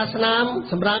មានកដាស្នាម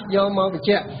សម្រាប់យកមកបញ្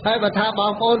ជាក់ហើយបើថាប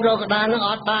ងប្អូនរកកដានឹង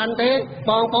អត់បានទេ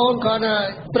បងប្អូនគាត់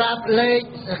ប្រាប់លេខ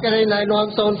គេណែនាំ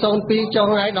002ចុង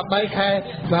ថ្ងៃ13ខែ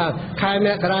បាទខែម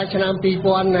ករាឆ្នាំ2016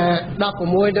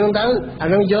ហ្នឹងទៅអា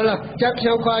នឹងយល់ចឹងខ្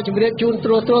ញុំក៏ជម្រាបជូនត្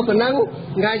រួសប៉ុណ្ណឹង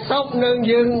ថ្ងៃសុក្រនឹង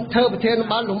យើងធ្វើប្រធាន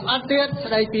បទលំអិតទៀត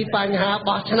ស្ដីពីបញ្ហា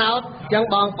បោះឆ្នោតចឹង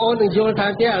បងប្អូននឹងយល់ថា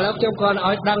ទៀតឥឡូវខ្ញុំក៏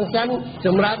ឲ្យដឹងសិនស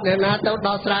ម្រាប់អ្នកណាទៅ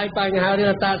ដោះស្រាយបញ្ហារឿង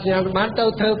អត្តសញ្ញាណប័ណ្ណទៅ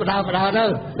ធ្វើបដាទៅ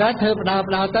តែធ្វើប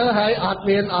ដាទៅហើយអត់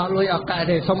មានអស់លុយអស់កាក់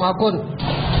ទេសូមអរគុណ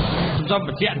សុំប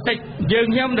ញ្ជាក់បន្តិចយើង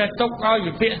ខ្ញុំដែលទុកឲ្យ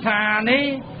វិភាសានេះ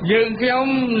យើងខ្ញុំ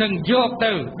នឹងយក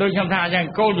ទៅដូចខ្ញុំថាយ៉ាង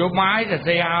គោលនយោបាយទៅស្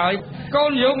អីហើយគោល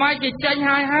នយោបាយគេចេញ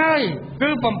ហើយគឺ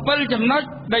7ចំណុច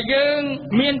ដែលយើង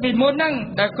មានពីមុនហ្នឹង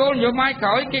ដែលគោលនយោបាយក្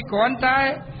រោយគេគ្រាន់តែ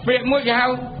ពាក្យមួយគេហៅ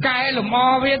កែលម្អ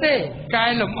វាទេកែ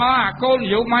លម្អអាគោលន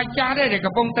យោបាយចាស់ទេដែល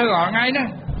កំពុងទៅរាល់ថ្ងៃហ្នឹង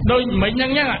ដូចមិញហ្នឹ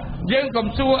ងយើងកុំ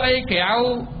សួរអីក្រៅ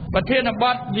ប្រធានប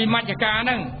ទវិមជ្ឈការហ្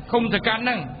នឹងឃុំសង្កាត់ហ្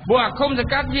នឹងព្រោះអាឃុំស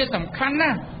ង្កាត់វាសំខាន់ណា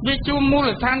ស់វាជួមមូល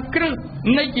ដ្ឋានគ្រឹះ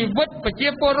នៃជីវិតប្រជា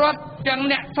ពលរដ្ឋទាំង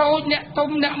អ្នកតូចអ្នកធំ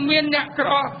អ្នកមានអ្នកក្រ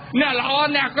អ្នកល្អ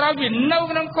អ្នកអាក្រក់វានៅ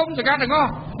ក្នុងឃុំសង្កាត់ទាំងអស់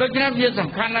ដូច្នេះវាសំ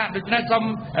ខាន់ណាស់ដូច្នេះសូម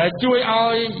ជួយឲ្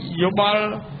យយោបល់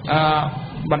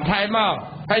បន្ថែមមក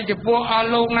ហើយចំពោះអស់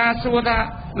លោកណាសួរថា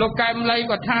លោកកែមលី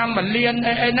គាត់ថា1លាន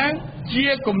អីហ្នឹងជា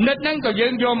គំនិតហ្នឹងក៏យើ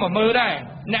ងយកមកមើលដែរ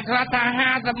អ្នកខ្លះថា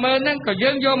50ម៉ឺនហ្នឹងក៏យើ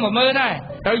ងយកមកមើលដែរ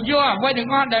ទៅយកអ្វីទាំ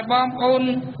ងអស់ដែលបងប្អូន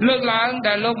លើកឡើង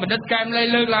ដែលលោកបណ្ឌិតកែមលី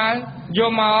លើកឡើងយ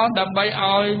កមកដើម្បី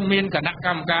ឲ្យមានគណៈក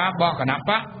ម្មការរបស់គណៈ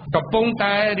បកកំពុង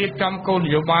តែរៀបចំគោលន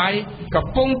យោបាយកំ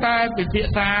ពុងតែពិភា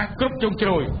ក្សាគ្រប់ជ្រុងជ្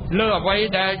រោយលើអ្វី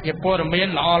ដែលជាព័ត៌មាន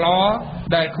ល្អ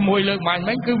ដែលក្មួយលើកបាញ់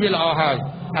មិញគឺវាល្អហើយ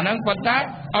អាហ្នឹងប៉ុន្តែ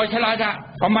ឲ្យឆ្លើយថា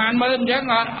ប្រហែលម៉ឺនអញ្ចឹង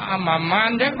អត់ប្រហែល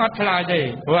អញ្ចឹងអត់ឆ្លើយទេ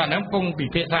ព្រោះអាហ្នឹងពងពិ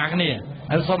ភាក្សាគ្នា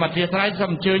ហើយសូមអធិស្ឋានសូ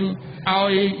មអញ្ជើញឲ្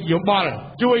យយោបល់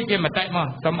ជួយគេមតិមក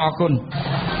សូមអរគុណ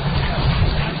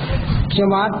ខ្ញុំ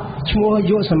បាទឈ្មោះ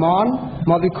យុសមន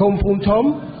មកពីឃុំភូមិធំ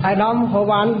អាដាមហូ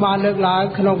វ៉ាន់បានលើកឡើង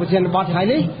ក្នុងប្រធានបទថ្ងៃ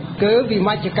នេះគឺវិម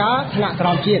ជ្ឈការថ្នាក់ក្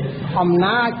រោមជាតិអំ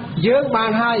ណាចយើងបា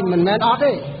នហើយមិនមែនអត់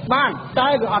ទេបានតែ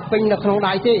វាអត់ពេញនៅក្នុង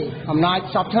ដៃទេអំណាច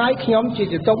សពថ្ងៃខ្ញុំជា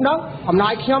ជំទប់នោះអំណា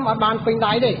ចខ្ញុំអត់បានពេញ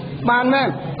ដៃទេបានមែន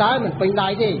តែមិនពេញដៃ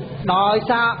ទេដោយ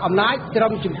សារអំណាចត្រឹ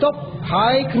មជំទប់ហើ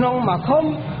យក្នុងមួយឃុំ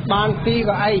បាន2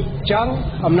កៅអីចឹង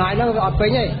អំណាចនោះវាអត់ពេញ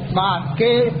ទេបាទ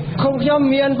គេឃុំខ្ញុំ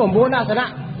មាន9អាសនៈ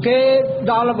គេ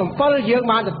ដល់7យើង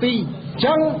បានតែ2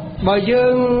ចឹងបើយើ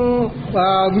ង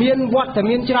មានវត្ត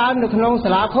មានច្រើននៅក្នុងសា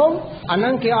លាឃុំអាហ្នឹ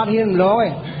ងគេអត់ហ៊ានម្លងទេ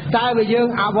តែបើយើង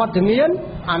អវត្តមាន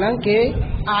អាហ្នឹងគេ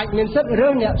អាចមានសិទ្ធិរឿ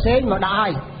ងអ្នកផ្សេងមកដាក់ឲ្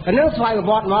យអាហ្នឹងស្វ័យប្រ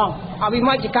វត្តិហ្មងអវិម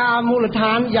ជ្ឈការមូលដ្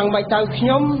ឋានយ៉ាងម៉េចទៅខ្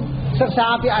ញុំសិក្សា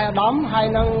ពីអាយដាមហើយ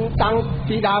នឹងតាំង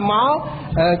ពីដើមមក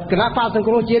គណៈបកសង្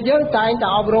គ្រោះជាតិយើងតែងតែ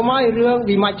អប់រំឲ្យរឿង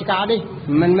វិមជ្ឈការនេះ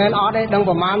មិនមែនអត់ទេដឹង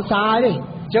ប្រមាណសារទេ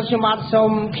ជឹកខ្ញុំបាទសូ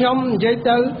មខ្ញុំនិយាយ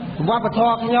ទៅវប្បធ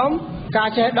ម៌ខ្ញុំការ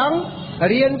ចេះដឹង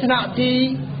រៀនថ្នាក់ទី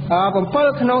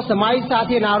7ក្នុងសម័យសា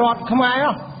ធារណរដ្ឋខ្មែរ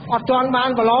អត់ទាន់បាន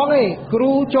ប្រឡងទេគ្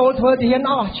រូចូលធ្វើទាហាន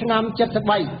អស់ឆ្នាំ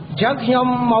73អញ្ចឹងខ្ញុំ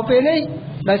មកពេលនេះ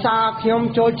ដោយសារខ្ញុំ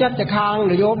ចូលចិត្តទៅខាង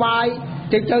នយោបាយ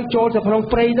តិចទៅចូលទៅក្នុង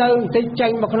ព្រៃទៅបន្តិចចេ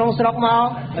ញមកក្នុងស្រុកមក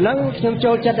អាហ្នឹងខ្ញុំ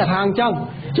ចូលចិត្តទៅខាងអញ្ចឹង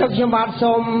ជឹកខ្ញុំបាទ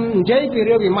សូមនិយាយពី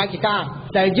រឿងវិមជ្ឈការ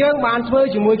តែយើងបានធ្វើ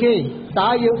ជាមួយគេតើ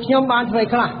យើងខ្ញុំបានធ្វើ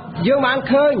ខ្លះយើងបាន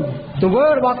ឃើញទង្វើ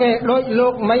របស់គេដូចលោ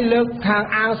កមិនលើកខាង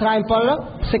អាងស្រែ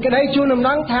7សេចក្តីជូនដំ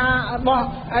ណឹងថារបស់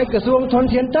ឯក្រសួងធន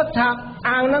ធានទឹកថា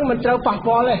អាងហ្នឹងមិនត្រូវប៉ះ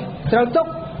ពាល់ទេត្រូវទុក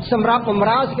សម្រាប់បម្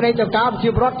រើសេចក្តីចង្ការប្រជា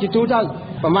ពលរដ្ឋជាទូទៅ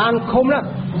ប្រមាណឃុំហ្នឹង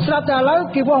ស្រាប់តែឥឡូវ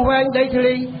គេវាស់វែងដីធ្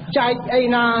លីចែកអី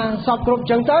ណាសពគ្រប់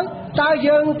ចឹងទៅតើ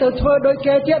យើងទៅធ្វើដូច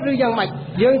គេទៀតឬយ៉ាងម៉េច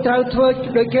យើងត្រូវធ្វើ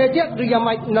ដូចគេទៀតឬយ៉ាង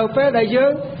ម៉េចនៅពេលដែលយើ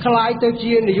ងខ្លាយទៅ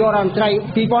ជានាយករដ្ឋមន្ត្រី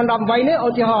2018នេះឧ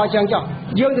ទាហរណ៍អញ្ចឹងចុះ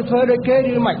យើងទៅធ្វើដូចគេ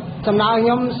ឬមិនសំដៅខ្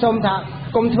ញុំសូមថា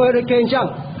កុំធ្វើដូចគេអញ្ចឹង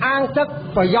អាងទឹក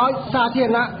ប្រយោជន៍សាធារ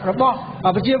ណៈរបស់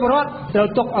ប្រជាពលរដ្ឋត្រូវ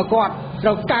ទុកឲ្យគាត់ត្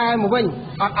រូវកែមកវិញ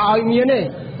អត់ឲ្យមានទេ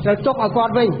ត្រូវទុកឲ្យគា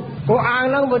ត់វិញព្រោះអាង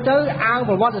ហ្នឹងមើលទៅអាង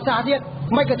ប្រវត្តិសាស្ត្រទៀត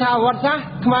មិនគេថាប្រវត្តិសាស្ត្រ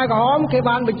ខ្មែរក្រហមគេ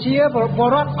បានបញ្ជាពល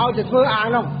រដ្ឋឲ្យទៅធ្វើអាង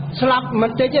ហ្នឹងស្លាប់មិ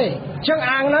នតិចទេអញ្ចឹង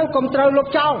អាងហ្នឹងកុំត្រូវលុប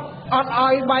ចោលអត់ឲ្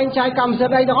យបែងចែកកម្មសិ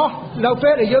ទ្ធិអីទាំងអស់នៅពេ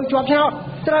លដែលយើងជាប់ឆ្នោត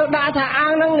ត្រូវដាក់ថាអា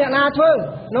ងហ្នឹងអ្នកណាធ្វើ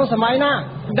នៅសម័យណា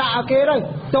ដាក់ឲ្យគេទៅ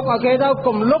ទុកឲ្យគេទៅ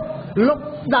កុំលុប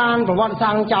ដានប្រវត្តិសា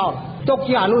ស្ត្រចោលទុក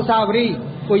ជាអនុស្សាវរីយ៍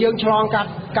ពួកយើងឆ្លងកាត់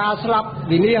ការស្លាប់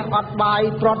វិនាសអត់បាយ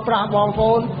ព្រាត់ប្រាសបងប្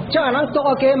អូនអញ្ចឹងអាហ្នឹងទុក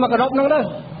ឲ្យគេមកកដប់ហ្នឹងទៅ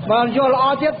បើយល់ល្អ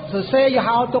ទៀតសរសេរយ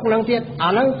ហោទុកនឹងទៀតអា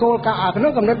ហ្នឹងគោលការណ៍ក្នុ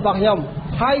ងកំណត់របស់ខ្ញុំ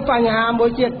ហើយបញ្ហាមួយ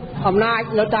ទៀតអំណាច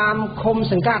នៅតាមឃុំ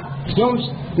សង្កាត់ខ្ញុំ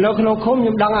នៅក្នុងឃុំខ្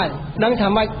ញុំដឹងហើយដឹងថា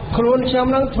ម៉េចខ្លួនខ្ញុំ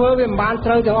នឹងធ្វើវាមិនបានត្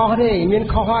រូវទាំងអស់ទេមាន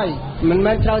ខុសហើយមិន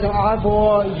មែនត្រូវទាំងអស់ព្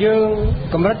រោះយើង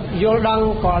កម្រិតយល់ដឹង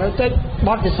ក៏នៅតិចប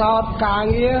ទពិសោធន៍ការ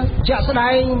ងារជាក់ស្ដែ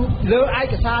ងលើឯ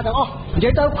កសារទាំងអស់និយា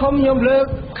យទៅឃុំខ្ញុំលើក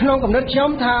ក្នុងកំណត់ខ្ញុំ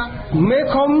ថាមេ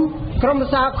ឃុំក្រុមប្រឹ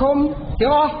ក្សាឃុំ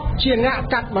ទាំងអស់ជាអ្នក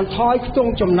កាត់បន្ថយខ្ទ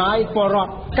ង់ចំណាយពលរដ្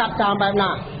ឋកាត់តាមបែបណា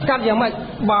កាត់យ៉ាងម៉េច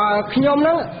បើខ្ញុំហ្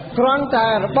នឹងគ្រាន់តែ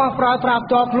របស់ប្រើប្រាស់ផ្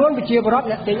ទាល់ខ្លួនប្រជាពលរដ្ឋ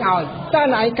អ្នកទិញឲ្យតែ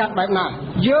ណៃកាត់បែបណា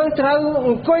យើងត្រូវអ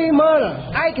ង្គុយមើល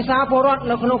ឯកសារពលរដ្ឋ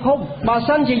នៅក្នុងឃុំបើ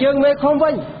សិនជាយើងមេឃុំវិ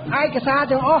ញឯកសារ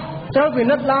ទាំងអស់ត្រូវពិ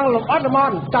និត្យឡើងលម្អិតល្ម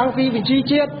មតាំងពីបញ្ជី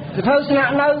ជាតិសភៅស្នា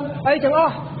ក់នៅអីទាំងអ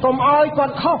ស់កុំឲ្យគា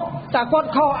ត់ខុសតែគាត់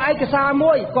ខុសឯកសារ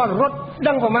មួយគាត់រត់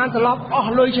ដឹងប្រមាណត្រឡប់អ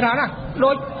ស់លុយច្រើនណាស់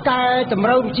ដូចកែតម្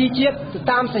រូវវិជ្ជាជាតិទៅ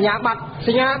តាមសញ្ញាបត្រ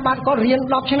គាត់រៀន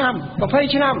10ឆ្នាំ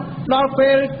20ឆ្នាំដល់ពេ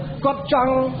លគាត់ច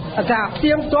ង់ថាផ្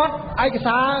ទៀងផ្ទាត់ឯក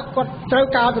សារគាត់ត្រូវ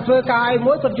ការទៅធ្វើការអី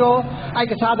មួយគាត់យកឯ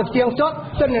កសារទៅផ្ទៀងផ្ទាត់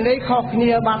ទិន្នន័យខុសគ្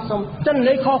នាបាទសូមទិន្ន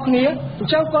ន័យខុសគ្នាអ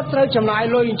ញ្ចឹងគាត់ត្រូវចំណាយ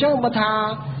លុយអញ្ចឹងបើថា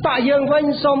តាក់យើងវិញ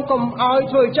សូមកុំឲ្យ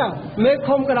ធ្វើអញ្ចឹងមេ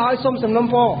ឃុំក៏ដោយសូមសំណុំ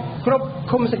ពរគ្រប់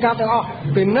ឃុំសង្កាត់ទាំងអស់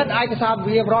ពិនិត្យឯកសារ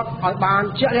វិរដ្ឋឲ្យបាន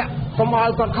ជាក់លាក់កុំឲ្យ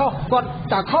គាត់ខុសគាត់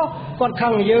តាខុសគាត់ខឹ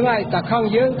ងយើងហើយតាខឹង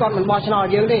យើងគាត់មិនបោះឆ្នោត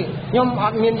យើងទេខ្ញុំអ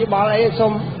ត់មានយោបល់អីសូ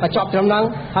មបញ្ចប់ត្រឹមហ្នឹង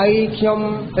ហើយខ្ញុំ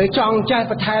ចង់ចេះ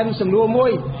បន្ថែមសំណួរមួ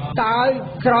យតើ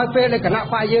ក្រោយពេលដែលគណៈ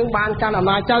បកយើងបានកាន់អំ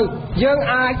ណាចទៅយើង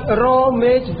អាចរក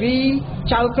មេធាវី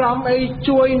ចៅក្រមអី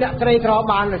ជួយអ្នកក្រីក្រ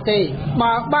បានឬទេ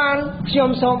បើបានខ្ញុំ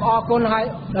សូមអរគុណហើយ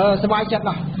សប្បាយចិត្ត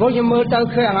ណាស់ព្រោះខ្ញុំមើលទៅ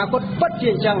ឃើញអនាគតពិតជា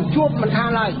អញ្ចឹងជួបមិនខា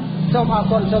នហើយសូមអរ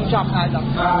គុណសូមចប់ហើយដល់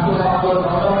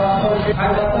ហើ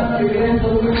យដល់ទីរៀន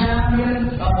ទូណាមាន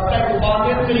តែបប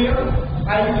ទៀតគ្រា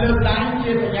ហើយលើកឡើង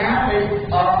ជាសញ្ញាពី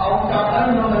អង្គការ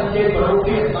នឹងជាប្រ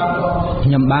ពៃបាន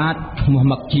ខ្ញុំបាទឈ្មោះ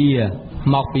មកជា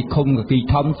មកពីឃុំកគី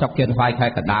ធំស្រុកគៀនស្វាយខេ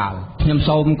ត្តកណ្ដាលខ្ញុំ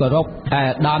សូមគោរព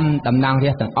ដំតំណាង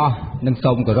រាស្ត្រទាំងអស់និង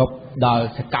សូមគោរពដល់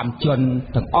សកម្មជន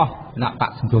ទាំងអស់គណៈប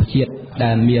កសង្គ្រោះជាតិដែ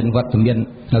លមានវត្តមាន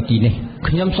នៅទីនេះ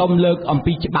ខ្ញុំសូមលើកអំ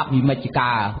ពីច្បាប់វិមជ្ឈ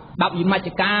ការ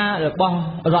របស់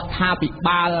រដ្ឋាភិ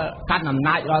បាលកាន់អំ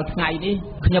ណាចរាល់ថ្ងៃនេះ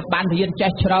ខ្ញុំបានរៀន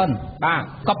ចេះច្រើនបាទ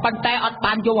ក៏ប៉ុន្តែអត់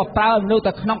បានយកមកប្រើនៅ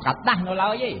តែក្នុងក្រដាស់នៅឡើ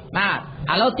យទេបាទ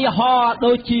ឥឡូវទីហោ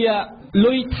ដូចជា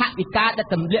លុយថវិកាដែល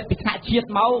ទម្លាក់ពីថ្នាក់ជាតិ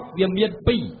មកវាមាន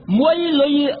ពីរមួយលុ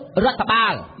យរដ្ឋបា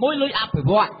លមួយលុយអភិ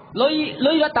វឌ្ឍ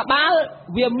លុយរដ្ឋបាល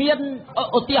វាមាន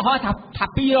ឧទាហរណ៍ថា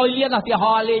200លានឧទាហ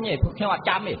រណ៍លេងឯងខ្ញុំអត់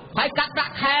ចាំទេហើយកាត់ប្រា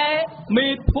ក់ខែមេ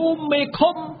ភូមិមេ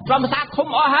ឃុំក្រុមប្រឹក្សាឃុំ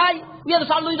អស់ហើយវា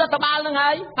សល់លុយរដ្ឋបាលហ្នឹង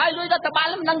ហើយលុយរដ្ឋបាល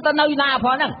មិនដឹងទៅនៅណាផ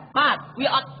ងហ្នឹងបាទវា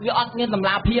អត់មានតម្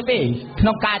លាភាពទេក្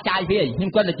នុងការចាយវាខ្ញុំ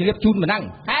គាត់តែជ្រាបជូនប៉ុណ្ណឹង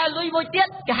ហើយលុយមួយទៀត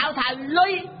គេហៅថាលុ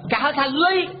យ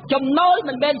ចំណូល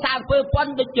មិនមែនសារពើប៉ុន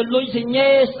ដូចជាលុយសញ្ញេ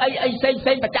ស្អីផ្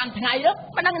សេងប្រចាំថ្ងៃទេ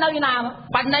ប៉ុណ្ណឹងនៅណា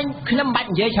ប៉ុណ្ណឹងខ្ញុំមិនបាច់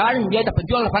និយាយច្រើននិយាយតែបញ្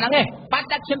យល់ប៉ុណ្ណឹងទេបាត់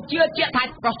តែខ្ញុំជឿជាក់ថា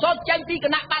ប្រសូតចេញពីគ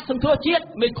ណៈបកសង្គ្រោះជាតិ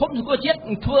មេឃុំសង្គ្រោះជាតិ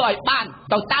នឹងធ្វើឲ្យបាន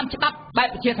ទៅតាមច្បាប់បែប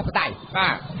ប្រជាធិបតេយ្យបា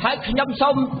ទហើយខ្ញុំសូ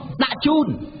មដាក់ជូន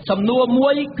សំណួរមួ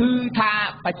យគឺថា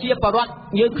ប្រជាពលរដ្ឋ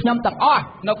យើងខ្ញុំទាំងអស់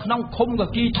នៅក្នុងឃុំក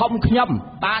គីធំខ្ញុំ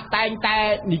បាទតែងតែ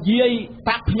និយាយ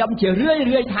ប្រាប់ខ្ញុំជា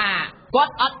រឿយថាគា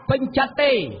ត់អត់ពេញចិត្ត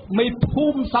ទេមេភូ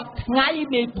មិសពថ្ងៃ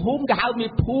មេភូមិគេហៅមេ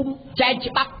ភូមិចែក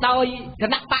ច្បាប់ដោយគ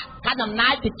ណៈបកកណ្ដាលអំណា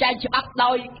ចទៅចែកច្បាប់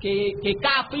ដោយគេ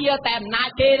ការពារតែអំណាច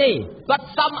គេទេគាត់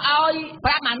សុំឲ្យប្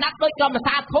រាប់អាណត្តិដោយក្រុមប្រឹក្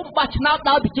សាឃុំបោះឆ្នោត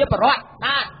ដោយប្រជាពលរដ្ឋ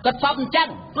គាត់សុំអញ្ចឹង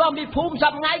ព្រោះមេភូមិស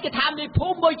ពថ្ងៃគេថាមេភូ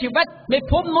មិមួយជីវិតបើ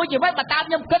តាម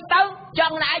ខ្ញុំគិតទៅច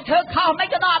ង់ណែធ្វើខុសមិន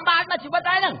ក៏ដល់អំបានមកជីវិត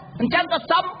ហើយហ្នឹងអញ្ចឹងក៏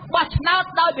សុំបោះឆ្នោត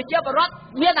ដោយប្រជាពលរដ្ឋ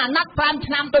មានអាណត្តិ5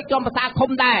ឆ្នាំដោយក្រុមប្រឹក្សា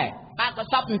ឃុំដែរបាទក៏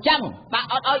សពអញ្ចឹងបាទ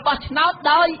អត់ឲ្យបោះឆ្នោត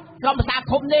ដោយក្រុមប្រឹក្សា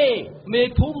ឃុំទេមេ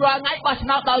ភូមិរាល់ថ្ងៃបោះឆ្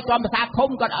នោតដោយក្រុមប្រឹក្សាឃុំ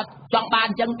គាត់អត់ចង់បាន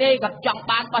អញ្ចឹងទេគាត់ចង់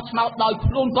បានបោះឆ្នោតដោយ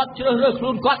ខ្លួនគាត់ជ្រើសរើសខ្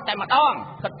លួនគាត់តែម្ដង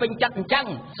គាត់ពេញចិត្តអញ្ចឹង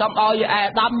សូមឲ្យអា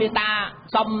ដាមមេតា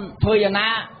សូមធ្វើយ៉ាងណា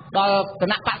ដល់គ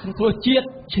ណៈបកសង្គ្រោះជាតិ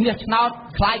ឈ្នះឆ្នោត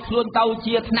ខ្លាយខ្លួនទៅ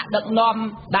ជាថ្នាក់ដឹកនាំ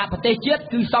ដល់ប្រទេសជាតិ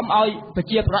គឺសូមឲ្យប្រ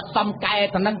ជាពលរដ្ឋសូមកែ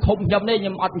ទៅនឹងឃុំខ្ញុំនេះខ្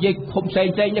ញុំអត់និយាយឃុំផ្សេង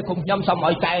ទេឃុំខ្ញុំសូម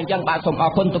ឲ្យកែអញ្ចឹងបាទសូមអ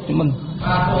រគុណទុកជាមុន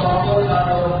បាទសូមអរគុណ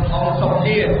អង្គសុខ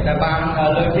ជាតិដែលបាន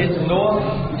លើកជាសំណួរ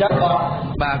អញ្ចឹង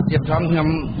បាទជាបឋមខ្ញុំ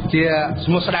ជា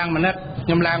ស្មោះស្ដាងមនិតខ្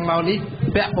ញុំឡើងមកនេះ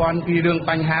ពាក់ព័ន្ធពីរឿង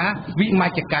បញ្ហាវិម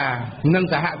ជ្ឈការនិង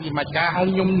សហវិមជ្ឈការហើយ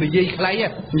ខ្ញុំនិយាយខ្លី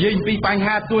និយាយពីបញ្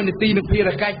ហាទួលនីតិនិងភារ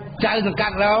កិច្ចចៅសង្កា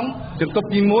ត់រងជំទប់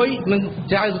ទី1និង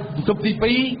ចៅជំទប់ទី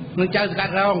2និងចៅសង្កា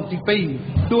ត់រងទី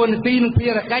2ទួលនីតិនិងភា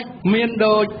រកិច្ចមាន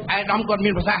ដូចឯកឧត្តមគាត់មា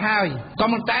នប្រសាសន៍ហើយក៏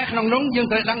ប៉ុន្តែក្នុងនោះយើង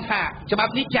ត្រូវដឹងថាច្បា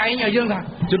ប់នេះចែងឲ្យយើងថា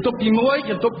ជំទប់ទី1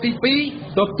ជំទប់ទី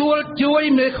2ទទួលជួយ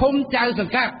មេឃុំចៅស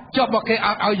ង្កាត់ចុះបើគេអ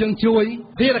ត់ឲ្យយើងជួយ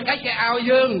ភារកិច្ចគេឲ្យ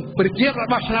យើងប្រជារ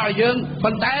បស់ឆ្នោតឲ្យយើង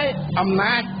ប៉ុន្តែអំ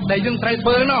ណាចដែលយើងត្រូវធ្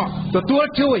វើនោះទទួល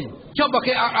ជួយចុះបើ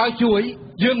គេអត់ឲ្យជួយ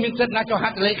យើងមានសិទ្ធិណាចុះហ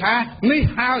ត្ថលេខានេះ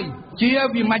ហើយជា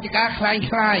វិមជ្ឈការคล้ายអ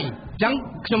ញ្ចឹង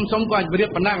ខ្ញុំសូមគាត់ជម្រាប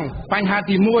ប៉ុណ្ណឹងបញ្ហា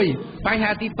ទី1បញ្ហា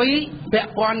ទី2ពាក់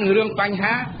ព័ន្ធនឹងរឿងបញ្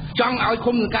ហាចង់ឲ្យ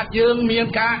ឃុំសង្កាត់យើងមាន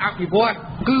ការអភិវឌ្ឍ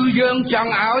គឺយើងច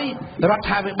ង់ឲ្យរដ្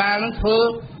ឋាភិបាលនឹងធ្វើ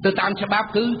ទៅតាមច្បាប់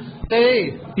គឺទេ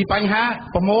ពីបញ្ហា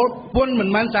ប្រមូលពន្ធមិន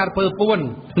មែនសារពើពន្ធ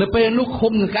នៅពេលនោះ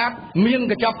ឃុំសង្កាត់មាន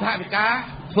កញ្ចប់ថវិកា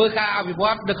ធ្វើការអភិវ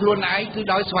ឌ្ឍដោយខ្លួនឯងគឺ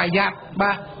ដោយស្វ័យយ័ត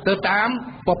បាទទៅតាម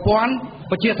ប្រព័ន្ធ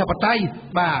ប្រជាធិបតេយ្យ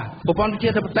បាទប្រព័ន្ធប្រជា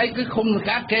ធិបតេយ្យគឺឃុំសង្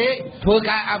កាត់គេធ្វើ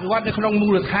ការអភិវឌ្ឍនៅក្នុងមូ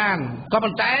លដ្ឋានក៏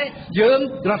ប៉ុន្តែយើង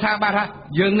រដ្ឋាភិបាលថា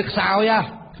យើងនឹកខ្សោយ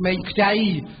ក្មេងខ្ចី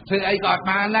ធ្វើអីក៏អត់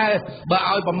បានដែរបើ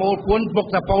ឲ្យប្រមូលពន្ធពុក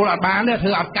តពលអត់បានទេធ្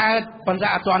វើអត់កើតប៉ុន្តែ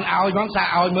អត់ទាន់ឲ្យផងសារ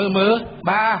ឲ្យមើល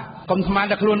បាទ កុំស្មាន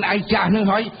តែខ្លួនឯងចាស់នឹង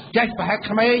ហើយចេះប្រហែល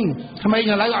ក្មេង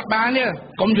ឥឡូវអត់បានទេ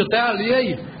កុំយូទ័រលាយ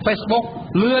Facebook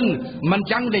លឿនមិន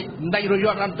ចឹងដេចរយ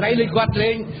រដ្ឋមន្ត្រីលេងគាត់លេ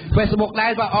ង Facebook ដែ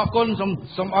របាទអរគុណ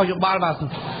សូមអរយោបល់បាទ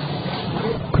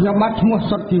ខ្ញុំបាទឈ្មោះ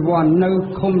សុតជីវ័ននៅ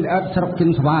ឃុំល្អិតស្រុកគិន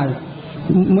ស្វាយ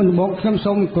មុនដំបូងខ្ញុំ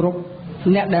សូមគោរព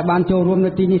អ្នកដែលបានចូលរួម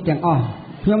នៅទីនេះទាំងអស់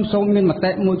ខ្ញុំសូមមានម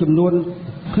តិមួយចំនួន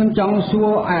ខ្ញុំចង់សួរ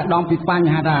អាដាមពីប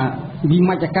ញ្ហាថាវិ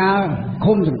មជ្ឈការ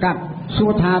ឃុំសង្កាត់សួ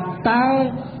រថាតើ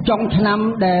ចុងឆ្នាំ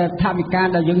ដែលថវិកា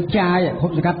ដែលយើងចាយឃុំ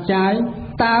សង្កាត់ចាយ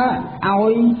តើឲ្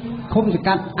យឃុំសង្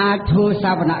កាត់អាចធ្វើស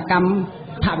វនកម្ម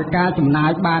ថវិកាចំណា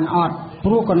យបានអត់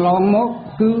ព្រោះកន្លងមក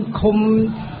គឺឃុំ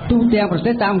ទូទាំងប្រ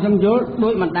ទេសតាមខ្ញុំយល់ដូ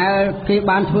ចមិនដែលគេ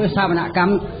បានធ្វើសវនក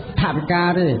ម្មថវិកា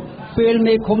ទេពេល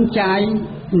មេឃុំចាយ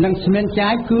និងស្មានចា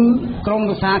យគឺក្រម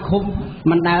ប្រសាឃុំ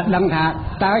មិនដែលដឹងថា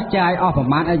តើចាយអស់ប្រ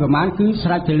មាណអីប្រមាណគឺស្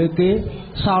រេចទៅលើគេ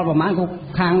សល់ប្រមាណក៏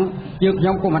ខាងយើងខ្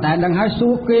ញុំក៏មិនដែលដឹងហើយសួ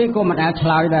រគេក៏មិនដែលឆ្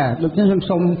លើយដែរដូច្នេះខ្ញុំ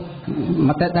សូមម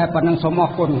តិតែប៉ុណ្្នឹងសូមអ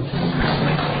រគុណ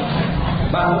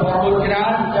បាទអរគុណច្រើ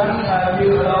នអញ្ចឹងយើ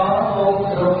ងដល់សូម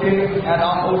រកគេអា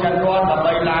ដាមអូច័ន្ទរតដើម្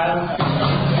បីឡើង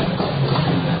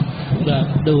បាទ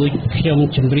ដូចខ្ញុំ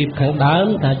ជម្រាបខាងដើម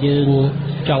ថាយើង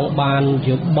ចង់បាន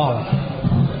យោបល់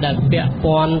ដែលពាក់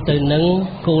ព័ន្ធទៅនឹង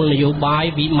គោលនយោបាយ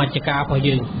វិមជ្ឈការរបស់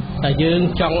យើងតែយើង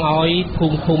ចង់ឲ្យភូ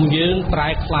មិឃុំយើងប្រែ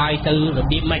ក្លាយទៅរ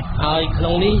បៀបម៉េចហើយក្នុ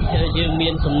ងនេះយើងមា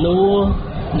នសំណួរ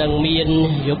និងមាន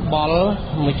យោបល់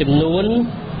មួយចំនួន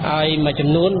ហើយមួយចំ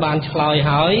នួនបានឆ្លើយ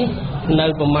ហើយនៅ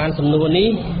ប្រមាណសំណួរនេះ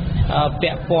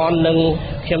ពាក់ព័ន្ធនឹង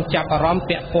ខ្ញុំចាប់អារម្មណ៍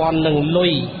ពាក់ព័ន្ធនឹងលុ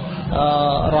យ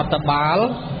រដ្ឋបាល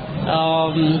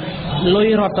លុយ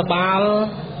រដ្ឋបាល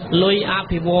លុយអ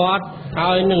ភិវឌ្ឍ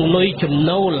ហើយនឹងលុយចំ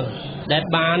ណូលដែល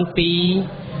បានពី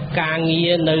ការងា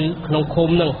រនៅក្នុងឃុំ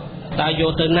នឹងតើយ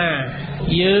កទៅណា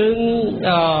យើង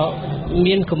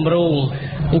មានគម្រោង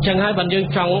អញ្ចឹងហើយបានយើង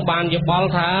ចង់បានយោបល់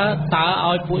ថាតើ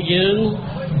ឲ្យពួកយើង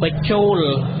បញ្ចូល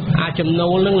អាចចំណូ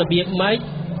លនឹងរបៀបម៉េច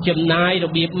ចំណាយរ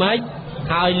បៀបម៉េច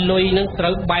ហើយលុយនឹងត្រូ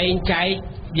វបែងចែក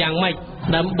យ៉ាងម៉េច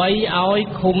ដើម្បីឲ្យ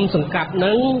ឃុំសង្កាត់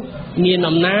នឹងមាន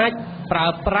អំណាចប្រើ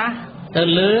ប្រាស់ទៅ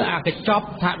លើអកញ្ចប់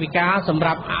ថវិកាសម្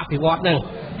រាប់អភិវឌ្ឍនឹង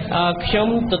ខ្ញុំ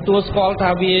ទទួលស្គាល់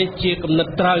ថាវាជាគំនិត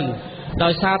ត្រូវដោ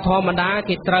យសារធម្មតា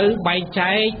គេត្រូវបែង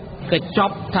ចែកកញ្ច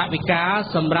ប់ថវិកា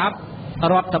សម្រាប់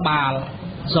រដ្ឋបាល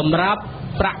សម្រាប់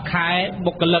ប្រាក់ខែ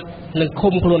បុគ្គលិកនិង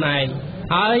ឃុំខ្លួនឯង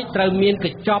ហើយត្រូវមានក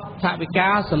ញ្ចប់ថវិកា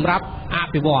សម្រាប់អ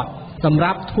ភិវឌ្ឍសម្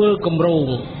រាប់ធ្វើគម្រោង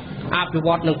អភិវ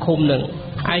ឌ្ឍនឹងឃុំនឹង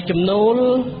ហើយចំណូល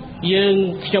យើង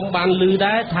ខ្ញុំបានឮ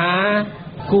ដែរថា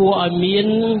គួរឲ្យមាន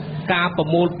ការប្រ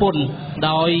មូលពន្ធ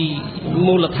ដោយ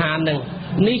មូលដ្ឋាននឹង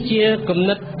នេះជាគំ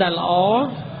និតដែលល្អ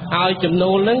ហើយចំ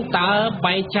ណូលនឹងតើ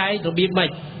បែងចែករបៀបម៉េច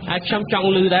ហើយខ្ញុំចង់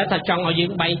ឮដែរថាចង់ឲ្យយើ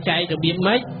ងបែងចែករបៀប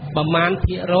ម៉េចប្រមាណ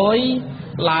ភាគរយ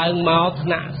ឡើងមកថ្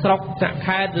នាក់ស្រុកថ្នាក់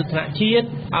ខេត្តឬថ្នាក់ជាតិ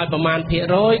ឲ្យប្រមាណភាគ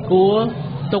រយគួរ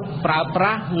ទុកប្រើប្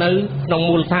រាស់នៅក្នុង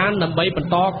មូលដ្ឋានដើម្បីបន្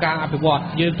តការអភិវឌ្ឍ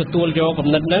យើងទទួលយកគំ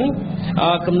និតហ្នឹង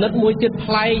គំនិតមួយទៀត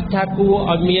ប្លែកថាគួរ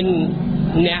ឲ្យមាន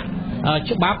អ្នក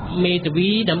ច្បាប់មេធាវី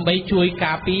ដើម្បីជួយ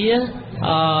ការពារ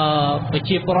ប្រ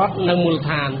ជាពលរដ្ឋនៅមូលដ្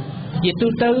ឋានជាទូ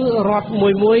ទៅរដ្ឋ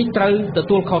មួយត្រូវទ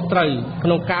ទួលខុសត្រូវក្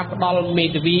នុងការផ្ដល់មេ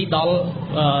ធាវីដល់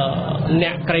អ្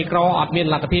នកក្រីក្រអត់មាន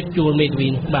លទ្ធភាពជួលមេធាវី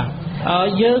បាទ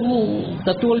យើង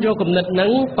ទទួលយកគំនិតហ្នឹ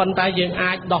ងប៉ុន្តែយើង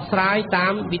អាចដោះស្រាយតា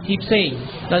មវិធីផ្សេង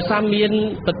ដោយសារមាន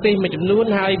ប្រទេសមួយចំនួន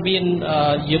ហើយមាន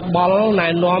យោបល់ណែ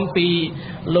នាំពី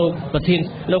លោកប្រធាន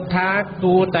លោកថា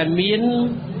គួរតែមាន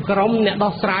ក្រុមអ្នក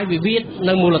ដោះស្រាយវិវាទ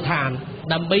នៅមូលដ្ឋាន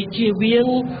ដើម្បីជៀសវាង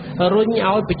រុញ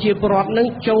ឲ្យប្រជាពលរដ្ឋនឹង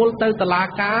ចូលទៅតុលា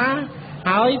ការ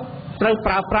ហើយត្រូវ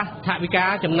ប្រើប្រាស់ថវិកា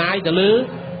ចំណាយទៅលើ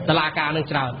តុលាការនឹង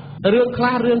ច្រើនរឿងខ្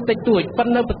លះរឿងតិចតួចប៉ុ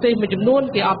ន្តែនៅប្រទេសមួយចំនួន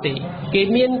គេអត់ទេគេ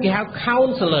មានគេហៅ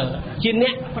counselor ជាអ្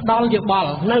នកផ្ដល់យោប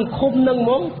ល់នៅឃុំនឹងហ្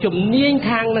មងជំនាញ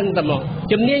ខាងនឹងតែហ្មង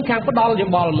ជំនាញខាងផ្ដល់យោ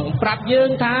បល់ហ្មងប្រាប់យើង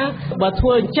ថាបើធ្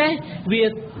វើអញ្ចេះវា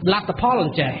លទ្ធផលអ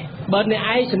ញ្ចេះបើអ្នក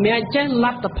ឯងសម្រាប់អញ្ចេះល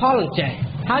ទ្ធផលអញ្ចេះ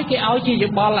ហើយគេឲ្យជាយោ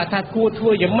បល់ថាគួរធ្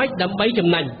វើយ៉ាងម៉េចដើម្បីចំ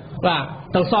ណេញបាទ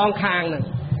ទាំងសងខាងហ្នឹង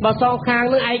បើសងខាង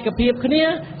នឹងឯកភាពគ្នា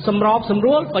សម្របសម្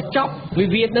រួលបញ្ចប់វិ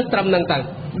វាទនឹងត្រឹមហ្នឹងទៅ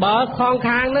បើសង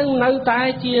ខាងនឹងនៅ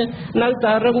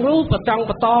តែរឹងរូសបន្ត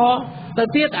ទៅ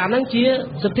ទៀតអាហ្នឹងជា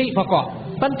សិទ្ធិរបស់គាត់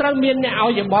ប៉ុន្តែត្រូវមានអ្នកឲ្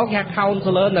យយោបល់គេ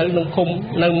counselor នៅក្នុងឃុំ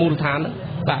នៅមូលដ្ឋាន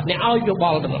បាទអ្នកឲ្យយោប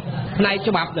ល់ទៅផ្នែក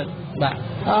ច្បាប់ហ្នឹងបាទ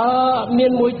មា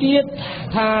នមួយទៀត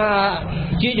ថា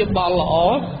ជាយោបល់ល្អ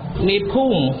នៃភូ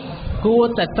មិគួរ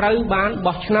តែត្រូវបាន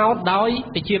បោះឆ្នោតដោយ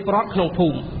ប្រជាពលរដ្ឋក្នុងភូ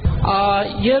មិ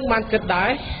យើងបានគិតដែរ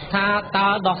ថាតើ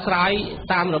ដោះស្រាយ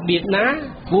តាមរបៀបណា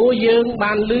ព្រោះយើង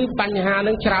បានឮបញ្ហា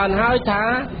នឹងច្រើនហើយថា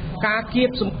ការគៀប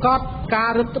សង្កត់កា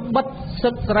ររឹតបន្តឹង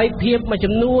សិទ្ធិសេរីភាពមួយ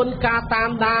ចំនួនការតាម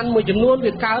ដានមួយចំនួន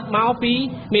វាកើតមកពី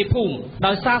មេភូមិ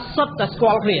ដោយសារសុទ្ធតែស្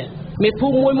គាល់គ្នា មេភូ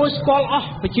មិមួយស្គាល់អស់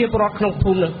ប្រជាពលរដ្ឋក្នុង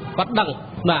ភូមិនោះគាត់ដឹង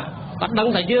បាទគាត់ដឹង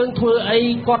ថាយើងធ្វើអី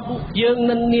គាត់យើង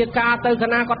និន្នាការទៅក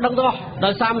ណាគាត់ដឹងទៅអស់ដោ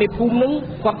យសារមេភូមិនឹង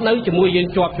គាត់នៅជាមួយយើង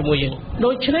ជាប់ជាមួយយើង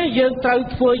ដូច្នេះយើងត្រូវ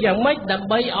ធ្វើយ៉ាងម៉េចដើម្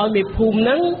បីឲ្យមេភូមិ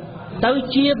នឹងទៅ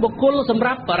ជាបុគ្គលសម្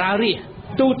រាប់បរារា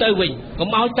ទូទៅវិញកុំ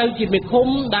ឲ្យទៅជាមេឃុំ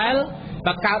ដែលប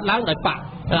ង្កើតឡើងដោយបាក់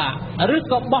ឬ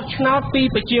ក៏បោះឆ្នោតពី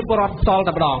ប្រជាពលរដ្ឋផ្ទាល់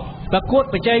តែម្ដងប្រកួត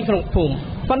ប្រជែងក្នុងភូមិ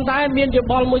ប៉ុន្តែមានយោ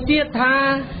បល់មួយទៀតថា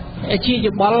ជា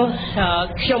យោបល់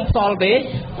ខ្ញុំផ្ទាល់ទេមិ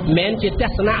នមែនជាទ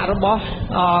ស្សនៈរបស់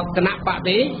គណៈបក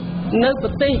ទេនៅប្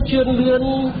រទេសជឿនលឿន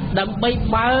ដើម្បី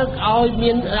បើកឲ្យ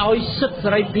មានឲ្យសិទ្ធិសេ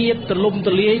រីភាពទូលំ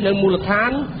ទូលាយនៅមូលដ្ឋា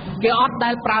នគេអត់ដែ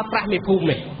លប្រើប្រាស់មេភូមិ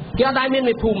ទេគេអត់ដែលមាន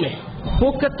មេភូមិទេពួ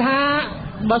កគិតថា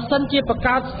បើសិនជាបង្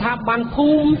កើតស្ថាប័នភូ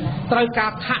មិត្រូវកា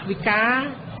រថវិកា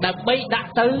ដើម្បីដាក់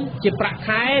ទៅជាប្រាក់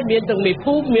ខែមានទាំងមេ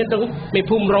ភូមិមានទាំងមេ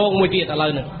ភូមិរងមួយទៀតឥឡូ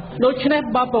វនេះដូច្នេះ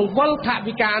បើបង្វិលថ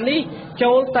វិកានេះ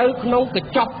ចូលទៅក្នុងក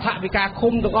ញ្ចប់ថវិកា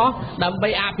ឃុំទាំងអស់ដើម្បី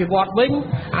អភិវឌ្ឍវិញ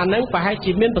អានឹងប្រហែល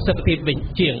ជាមានប្រសិទ្ធភាពវិញ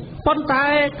ជាងប៉ុន្តែ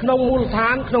ក្នុងមូលដ្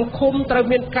ឋានក្នុងឃុំត្រូវ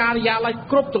មានការិយាល័យ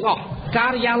គ្រប់ទាំងអស់កា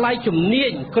រិយាល័យជំនា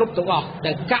ញគ្រប់ទាំងអស់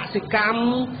ទាំងកសិកម្ម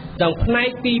ទាំងផ្នែក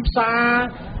ទីផ្សារ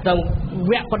ទាំង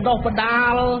វគ្គបណ្ដុះបណ្ដា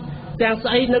លទាំងស្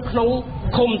អីនៅក្នុង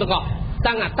ឃុំទាំងអស់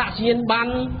តាំងអត្តសញ្ញាណប័ណ្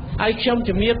ណហើយខ្ញុំ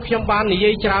ជំរាបខ្ញុំបាននិ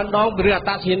យាយច្រើនដងពីរឿងអត្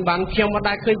តសញ្ញាណប័ណ្ណខ្ញុំមិន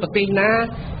ដែលឃើញប្រទេសណា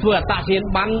ធ្វើអត្តសញ្ញាណ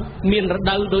ប័ណ្ណមានរ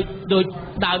ដូវដូច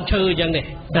ដើមឈើអញ្ចឹងទេ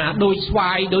ណាដូចស្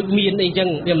វាយដូចមានអីអញ្ចឹង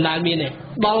វាមិនដែលមានទេ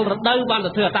ដល់រដូវបានទៅ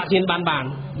ធ្វើអត្តសញ្ញាណប័ណ្ណបាន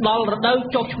ដល់រដូវ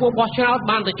ចុះឈ្មោះបោះឆ្នោត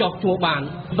បានទៅចុះឈ្មោះបាន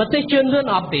ប្រទេសជឿនលឿន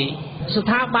អត់ទេស្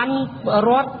ថាប័នរ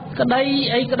ដ្ឋក្តី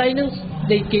អីក្តីនឹង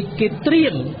គេត្រៀ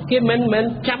មគេមិន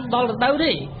ចាំដល់រដូវ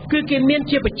ទេគឺគេមាន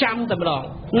ជាប្រចាំតែម្ដង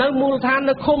នៅមូលដ្ឋាន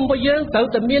នៅឃុំរបស់យើងត្រូវ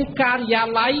តែមានការិយា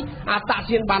ល័យអត្តស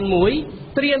ញ្ញាណប័ណ្ណមួយ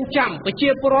ត្រៀមចាំប្រជា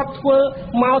ពលរដ្ឋធ្វើ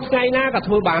មកថ្ងៃណាក៏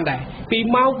ធ្វើបានដែរពី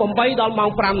ម៉ោង8ដល់ម៉ោង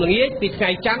5ល្ងាចពីថ្ងៃ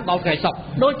ច័ន្ទដល់ថ្ងៃសុក្រ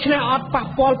ដូច្នេះអត់ប៉ះ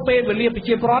ពាល់ពេលវេលាប្រ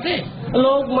ជាពលរដ្ឋទេ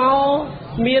លោកមក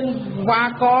មានវ៉ា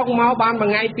កងមកបានមួយ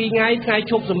ថ្ងៃពីរថ្ងៃថ្ងៃ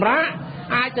ឈប់សម្រាក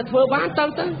អាចទៅធ្វើបានទៅ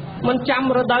មិនចាំ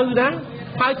រដូវណា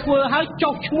ហើយធ្វើឲ្យ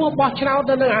ចុះឈ្មោះបោះឆ្នោត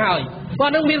ទៅនឹងហើយគា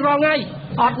ត់នឹងមានរងថ្ងៃ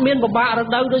អត់មានពិបាករ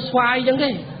ដូវដូចស្វាយអញ្ចឹងទេ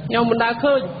ខ្ញុំមិនដែល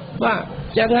ឃើញបាទ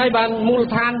ចឹងហើយបានមូល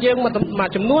ដ្ឋានយើងមួយ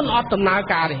ចំនួនអត់ដំណើរ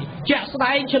ការទេជាក់ស្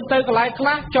ដែងខ្ញុំទៅកន្លែងខ្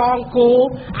លះចងគោ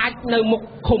អាចនៅមុខ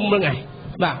ឃុំហ្នឹងឯង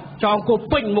បាទចងគោ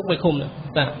ពេញមុខមួយឃុំហ្នឹង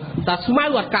តែស្មៅ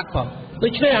អត់កាត់ផងដូ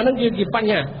ច្នេះអានឹងជាប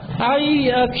ញ្ហាហើយ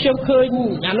ខ្ញុំឃើញ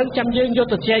អានឹងចាំយើងយក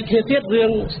ទៅចែកគ្នាទៀតរឿ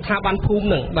ងស្ថាប័នភូមិ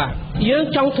ហ្នឹងបាទយើង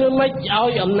ចង់ធ្វើម៉េចឲ្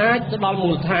យអំណាចទៅដល់មូ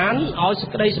លដ្ឋានឲ្យសេច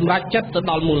ក្តីសម្រេចចិត្តទៅ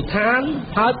ដល់មូលដ្ឋាន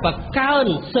ហើយបង្កើន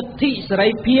សិទ្ធិសេរី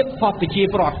ភាពរបស់ប្រជា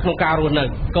ពលរដ្ឋក្នុងការរស់នៅ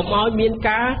កុំឲ្យមាន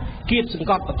ការគៀបសង្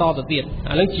កត់បន្តទៅទៀត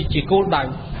អានឹងជាគោលដៅ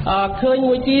ឃើញ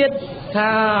មួយទៀតថា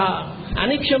អា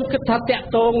នេះខ្ញុំគិតថាតាក់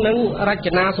ទងនឹងរច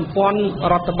នាសម្ព័ន្ធ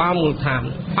រដ្ឋបាលមូលដ្ឋាន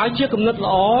ហើយជាគំនិត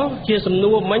ល្អជាសំ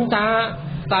ណួរមិញថា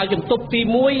តើជំទប់ទី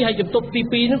1ហើយជំទប់ទី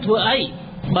2នឹងធ្វើអី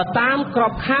បើតាមក្រ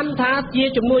បខ័ណ្ឌថាជា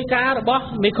ជំនួយការរបស់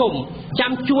មេឃុំ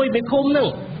ចាំជួយមេឃុំនឹង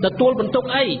ទទួលបន្ទុក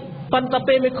អីប៉ុន្តែ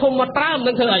ពេលមេឃុំមកត្រើម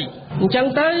នឹងធ្វើអីអញ្ចឹង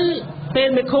ទៅពេល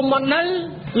មេឃុំមកនៅ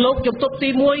លោកជំទប់ទី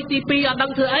1ទី2អត់ដឹ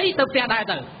ងធ្វើអីទៅផ្ទះដែរ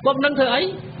ទៅគាត់មិនដឹងធ្វើអី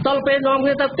ដល់ពេលនាំគ្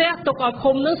នាទៅផ្ទះទុកឲ្យ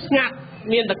ឃុំនឹងស្ងាត់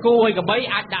មានតគូហើយកបី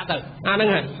អាចដាក់ទៅអាហ្នឹង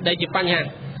ហើយដែលជាបញ្ហា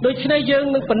ដូច្នេះយើង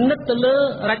នឹងពិនិត្យទៅលើ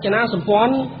រចនាសម្ព័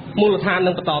ន្ធមូលដ្ឋាន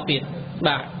នឹងបន្តទៀត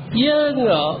បាទយើង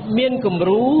មានគំ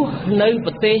រូនៅ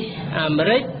ប្រទេសអាមេ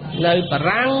រិកនៅបា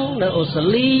រាំងនៅអូស្ត្រា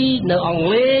លីនៅអង់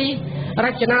គ្លេសរ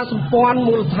ចនាសម្ព័ន្ធ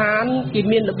មូលដ្ឋានគេ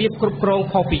មានរបៀបគ្រប់គ្រង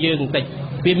ខុសពីយើងបន្តិច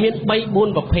វាមាន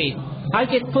 3-4 ប្រភេទហើយ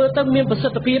គេធ្វើទៅមានប្រសិ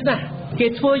ទ្ធភាពណាស់គេ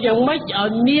ធ្វើយ៉ាងម៉េចឲ្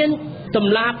យមានត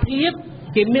ម្លាភាព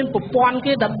គេមានប្រព័ន្ធ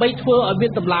គេដើម្បីធ្វើឲ្យមា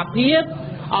នតម្លាភាព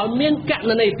ឲ្យមានក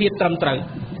ណន័យភាពត្រឹមត្រូវ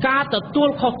ការទទួល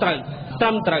ខុសត្រូវត្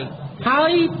រឹមត្រូវហើ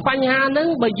យបញ្ហាហ្នឹង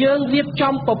បើយើងរៀប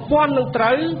ចំប្រព័ន្ធនឹងត្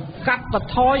រូវកាត់បន្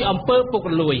ថយអំពើពុក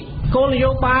រលួយគោលនយោ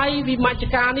បាយវិមជ្ឈ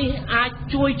ការនេះអាច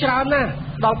ជួយច្រើនណាស់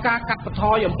ដល់ការកាត់បន្ថ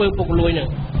យអំពើពុករលួយហ្នឹង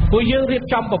ព្រោះយើងរៀប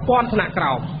ចំប្រព័ន្ធថ្នាក់ក្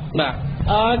រោមបាទ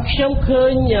ខ្ញុំឃើ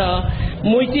ញ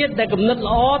មួយទៀតដែលគំនិត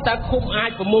ល្អតែឃុំអាច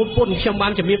ប្រមូលពន្ធខ្ញុំបា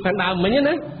នជំរាបខាងដើមមិញ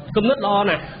ណាគំនិតល្អ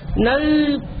ណាស់នៅ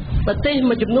ប្រទេស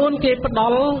មួយចំនួនគេផ្ដ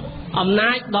ល់អំ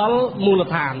ណាចដល់មូល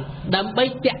ដ្ឋានដើម្បី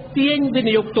តាក់ទាញវិ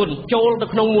និយោគទុនចូលទៅ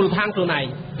ក្នុងមូលដ្ឋានខ្លួនឯង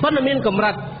ប៉ុន្តែមានកម្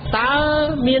រិតតើ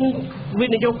មានវិ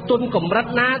និយោគទុនកម្រិត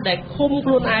ណាដែលឃុំខ្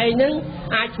លួនឯងនឹង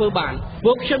អាចធ្វើបាន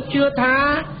ពួកខ្ញុំជឿថា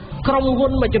ក្រុមហ៊ុ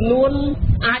នមួយចំនួន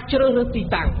អាចជ្រើសរើសទី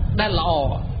តាំងដែលល្អ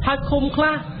ហើយឃុំខ្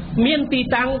លះមានទី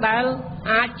តាំងដែល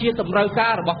អាចជាតម្រូវកា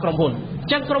ររបស់ក្រុមហ៊ុន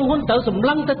ចឹងក្រុមហ៊ុនត្រូវសម្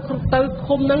លឹងទៅ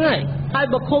ឃុំហ្នឹងហើយ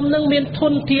បើឃុំហ្នឹងមានធ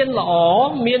នធានល្អ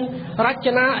មានរច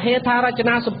នាហេដ្ឋារច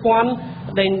នាសម្ព័ន្ធ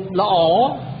ដែលល្អ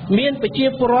មានប្រជា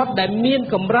ពលរដ្ឋដែលមាន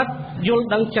កម្រិតយល់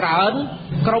ដឹងច្រើន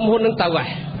ក្រុមហ៊ុននឹងទៅហើយ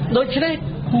ដូច្នេះ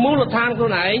មូលដ្ឋានខ្លួ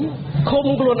នឯង ឃុំ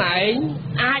ខ្លួនឯង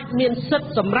អាចមានសិទ្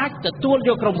ធិសម្រេចទទួលយ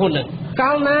កក្រុមហ៊ុននឹង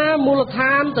កាលណាមូលដ្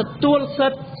ឋានទទួលសិ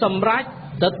ទ្ធិសម្រេច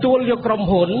ទទួលយកក្រុម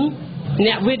ហ៊ុន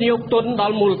អ្នកវិនិយោគទុនដ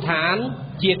ល់មូលដ្ឋាន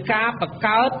ជាការបង្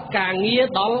កើតការងារ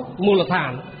ដល់មូលដ្ឋា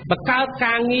នបង្កើត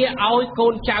ការងារឲ្យកូ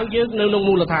នចៅយើងនៅក្នុង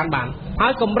មូលដ្ឋានបានហើ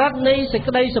យកម្រិតនៃសេច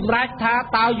ក្តីសម្រេចថា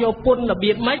តើយកពន្ធរ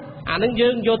បៀបម៉េចអានឹងយើ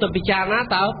ងយកទៅពិចារណា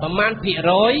តើប្រមាណភាគ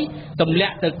រយទម្លា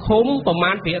ក់ទៅឃុំប្រ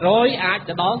មាណភាគរយអាច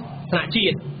ទៅដល់ថ្នាក់ជា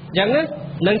តិអញ្ចឹងណា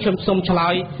នឹងខ្ញុំសូមឆ្លើ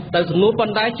យទៅសំណួរប៉ុ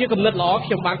ន្តែជាគំនិតល្អខ្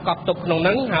ញុំបានកត់ទុកក្នុងហ្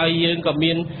នឹងហើយយើងក៏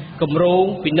មានគម្រោង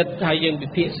ពិនិត្យហើយយើងពិ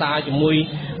ភាក្សាជាមួយ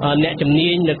អ្នកជំនា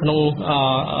ញនៅក្នុង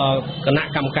គណៈ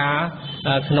កម្មការ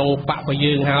ក្នុងបករបស់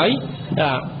យើងហើយ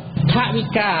ថវិ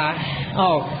កា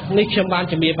នេះខ្ញុំបាន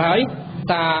ជំរាបហើយ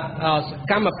តាស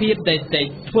កម្មភាពដែល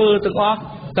ធ្វើទាំងអស់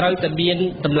ត្រូវតែមាន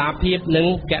តម្លាភាពនិង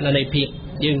កណន័យភាព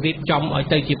យើងរៀបចំឲ្យ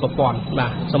ទៅជាប្រព័ន្ធបា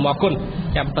ទសូមអរគុណ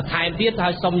ចាំបន្ថែមទៀតហើ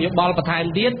យសូមយោបល់បន្ថែម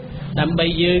ទៀតដើម្បី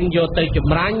យើងយកទៅច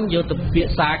ម្រាញ់យកទៅពិភា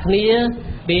ក្សាគ្នា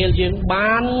ពេលយើង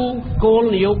បានគោល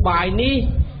នយោបាយនេះ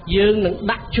យើងនឹង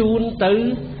ដាក់ជូនទៅ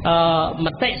ម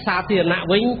តិសាធារណៈ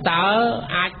វិញតើ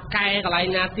អាចកែកន្លែង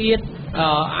ណាទៀត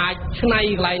អាចឆ្នៃ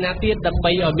កន្លែងណាទៀតដើម្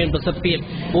បីឲ្យមានប្រសិទ្ធភាព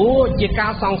ព្រោះជាកា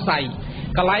រសង្ស័យ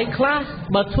កន្លែងខ្លះ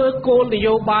បើធ្វើគោលន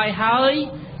យោបាយហើយ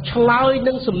ឆ្លើយ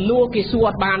នឹងសំណួរគេសួរ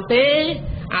អត់បានទេ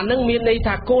អានឹងមានន័យ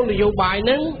ថាគោលនយោបាយ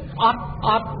នឹងអ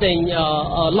ត់តែ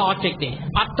logic ទេ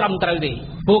អត់ត្រឹមត្រូវទេ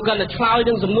ព្រោះគាត់តែឆ្លើយ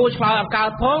នឹងសំណួរឆ្លើយអត់កើ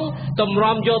តផងតម្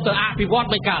រាំយកទៅអភិវឌ្ឍ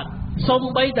មិនកើតសូ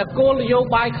ម្បីតែគោលនយោ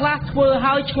បាយខ្លះធ្វើ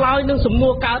ឲ្យឆ្លើយនឹងសំណួ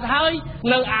រកើតហើយ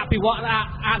នៅអភិវឌ្ឍ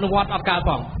អនុវត្តអត់កើត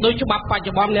ផងដោយច្បាប់បច្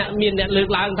ចុប្បន្នមានអ្នកលើក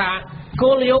ឡើងថាគោ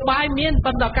លនយោបាយមាន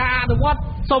ប៉ុន្តែការអនុវត្ត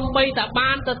សូម្បីតែ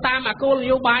បានទៅតាមអាគោលន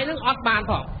យោបាយនឹងអត់បាន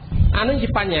ផងអានឹងជា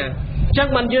បញ្ហាចឹង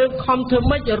បានយើងខំធ្វើ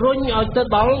ម៉េចរុញឲ្យទៅ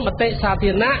ដល់មតិសាធា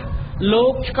រណៈលោ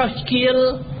កឆ្កឹះឆ្កៀល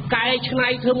កែច្នៃ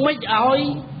ធ្វើម៉េចឲ្យ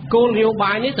គោលនយោ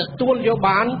បាយនេះទទួលយក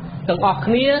បានទាំងអស់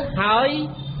គ្នាហើយ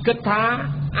គិតថា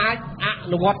អាចអ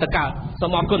នុវត្តទៅកើតសូ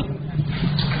មអរគុណ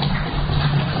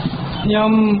ខ្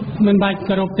ញុំមិនបាច់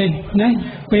គោរពទេណា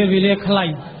ពេលវេលាខ្លី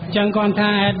ចឹងគាត់ថា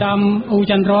អាដាមអ៊ូ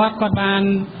ចន្ទរតគាត់បាន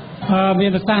មាន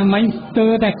ប្រសាសន៍មិញស្ទើ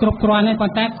រតែគ្រប់គ្រាន់ហើយប៉ុ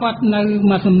ន្តែគាត់នៅ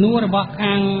មួយសំណួររបស់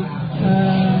ខាង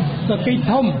កគី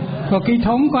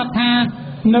ធំគាត់ថា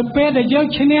នៅពេលដែលយើង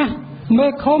ឈ្នះមើ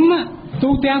លឃុំទូ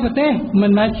ទាំងប្រទេសមិ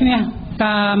នមែនឈ្នះ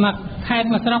តែមកខេត្ត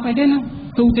មកស្រុកអីទេណា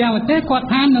ទូទាំងប្រទេសគាត់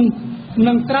ថា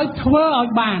នឹងត្រូវធ្វើឲ្យ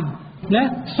បានណា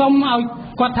សុំឲ្យ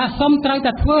គាត់ថាសុំត្រូវ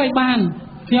តែធ្វើឲ្យបាន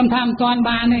ខ្ញុំថាមិនទាន់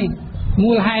បានទេ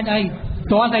មូលហេតុអី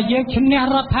តើតែយើងឈ្នះ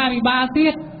រដ្ឋាភិបាលទៀ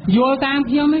តយល់តាម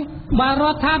ខ្ញុំទេបើរ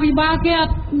ដ្ឋាភិបាលគេអ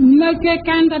ត់នៅគេ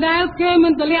កាន់ដដែលគេមិ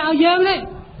នទម្លាក់ឲ្យយើងទេ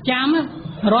ចាំ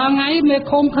រាល់ថ្ងៃមេ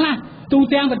ឃុំខ្លះទូ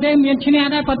ទាំងប្រទេសមានឈ្នះ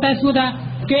ដែរប៉ុន្តែសួរថា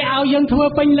គេឲ្យយើងធ្វើ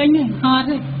ពេញលេញទេអត់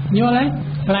ទេយល់ទេ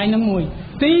កន្លែងហ្នឹងមួយ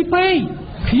ទី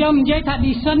2ខ្ញុំនិយាយថា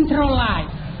decentralize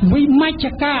វិមជ្ឈ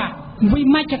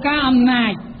ការអំណា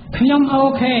ចខ្ញុំអូ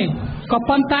ខេក៏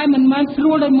ប៉ុន្តែមិនមែនស្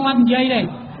រួលដោយមាត់និយាយទេ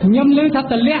ខ្ញុំឮថា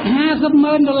តម្លាក់$50,000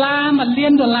 $1 លា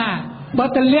នបើ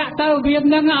តម្លាក់ទៅវា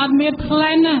នឹងអត់មាន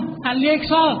plan ណាអាលាយខ្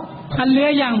សលអាលា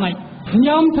យយ៉ាងម៉េចខ្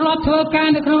ញុំធ្លាប់ធ្វើការ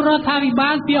នៅក្នុងរដ្ឋាភិបា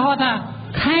លពីហៅថា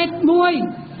ខេត្តមួយ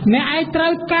អ្នកឯងត្រូ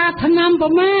វការថ្នាំប្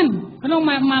រមាណក្នុង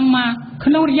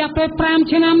ក្នុងរយៈពេល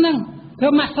5ឆ្នាំហ្នឹងធ្វើ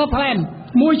master plan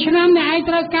មួយឆ្នាំអ្នកឯង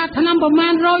ត្រូវការថ្នាំប្រមា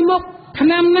ណ100មុខថ្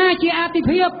នាំណាជាអាទិ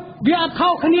ភាពវាអត់ខុ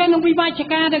សគ្នានឹងវិបត្តិ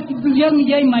ការដែលយើងនិ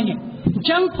យាយមិញអញ្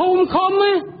ចឹងភូមិឃុំ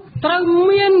ត្រូវ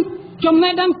មានចំ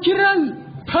ណេះដឹងជ្រៅ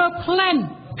ធ្វើ plan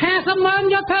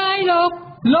 $50,000យកធ្វើអី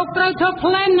លោកត្រូវធ្វើ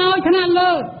plan ឲ្យថ្នាក់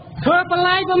លើធ្វើបន្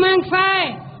លែប្រមាណខ្សែ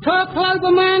ធ្វើផ្លូវ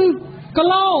ប្រមាណគី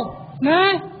ឡូណា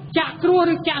ចាក់គ្រួ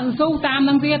ឬចាក់ស៊ូតាម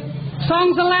នឹងទៀតស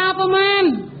ង់សាលាប្រមាណ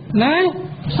ណា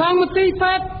សង់មន្ទីរ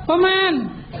ពេទ្យប្រមាណ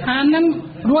អានឹង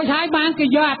រួចហើយបានគេ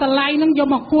យកអាតម្លៃនឹងយក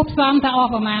មកគួបផ្សំថាអ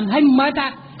ស់ប្រមាណហើយមិនមែនថា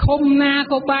ឃុំណា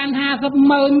ក៏បាន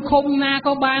$50,000ឃុំណា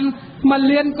ក៏បាន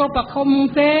$1 លានក៏ប្រឃុំ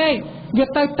ទេវា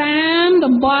ទៅតាម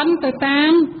តំបន់ទៅតា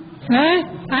មណា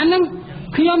អានឹង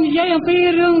ខ្ញុំនិយាយអំពី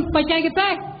រឿងបច្ចេកទេ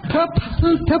សធ្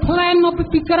វើ plan មក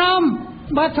ពីក្រម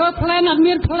បើធ្វើ plan អត់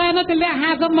មាន plan ទៅលាក់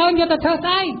$50,000យកទៅធ្វើ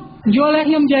ស្អីយល់ទេ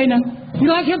ខ្ញុំនិយាយហ្នឹងខ្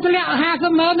ញុំទៅលាក់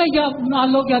$50,000ទៅយកអ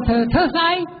ត់លោកយកធ្វើស្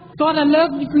អីតោះតែ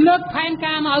លើកផែន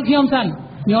ការមកឲ្យខ្ញុំសិន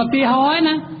យកទីហើយ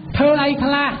ណាធ្វើអី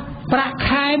ខ្លះប្រាក់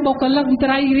ខែបុគ្គលិកមន្ត្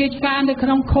រីរាជការនៅក្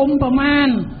នុងឃុំប្រមាណ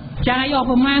ចាយអស់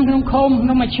ប្រមាណក្នុងឃុំក្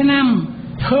នុងមួយឆ្នាំ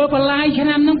ធ្វើបន្លាយឆ្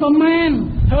នាំហ្នឹងប្រមាណ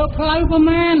ធ្វើផ្លូវប្រ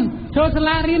មាណធ្វើសា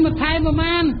លារៀនបន្ថែមប្រ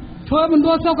មាណធ្វើមណ្ឌ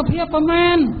លសុខភាពប្រមា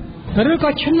ណឬក៏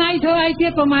ឆ្នៃធ្វើអីទៀ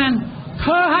តប្រមាណធ្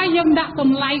វើឲ្យយើងដាក់ត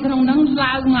ម្លៃក្នុងហ្នឹង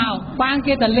ឡើងមកបាន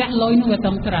គេតម្លាក់លុយនោះវាត្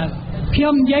រឹមត្រូវខ្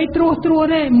ញុំនិយាយត្រួស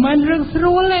ទេមិនរឿងស្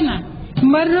រួលទេណា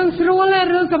មិនរឿងស្រួលទេ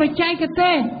រឿងក៏បច្ចេក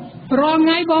ទេស រាល់ថ្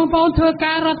ងៃបងប្អូនធ្វើ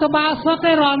ការរដ្ឋបាលសុទ្ធ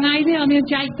ទេរាល់ថ្ងៃនេះអត់មាន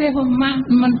ចែកទេ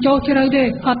មិនចូលជ្រៅទេ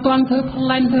អត់ទាន់ធ្វើផ្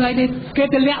លែនធ្វើអីទេគេ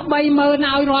ទម្លាក់ 30000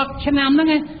 ឲ្យរាល់ឆ្នាំហ្នឹង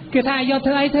គេថាយក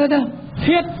ធ្វើអីធ្វើទៅ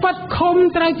ធាតុប៉ាត់ឃុំ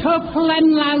ត្រូវធ្វើផ្លែន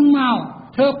ឡើងមក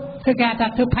ធ្វើការថា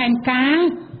ធ្វើផែនកា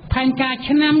រ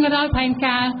ឆ្នាំក៏ដោយផែន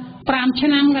ការ5ឆ្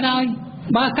នាំក៏ដោយ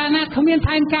បើកាលណាគ្មាន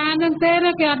ផែនការហ្នឹងទេ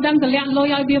គេអត់ដឹងទម្លាក់លុយ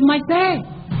ឲ្យវាមិនទេ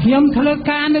ខ្ញុំធ្វើ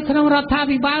ការនៅក្នុងរដ្ឋា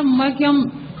ភិបាលមិនខ្ញុំ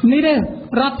នេះទេ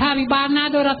រដ្ឋាភិបាលណា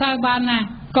ដោយរដ្ឋាភិបាលណា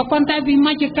ក៏ប៉ុន្តែវិម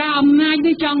ជ្ឈការអំណាច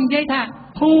នេះចង់និយាយថា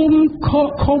ភូមិ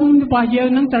ឃុំរបស់យើង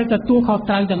នឹងត្រូវទទួលខុស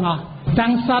ត្រូវទាំងអស់ទាំ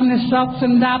ងសន្តិសុខស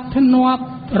ម្ដាប់ធ្នាប់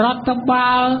រដ្ឋ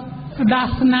បាលដា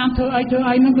ស់ស្នាមធ្វើអី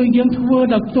ហ្នឹងគឺយើងធ្វើ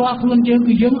ដោយផ្ទាល់ខ្លួនយើង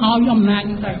គឺយើងឲ្យអំណាចហ្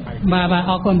នឹងទៅបាទ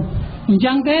អរគុណអញ្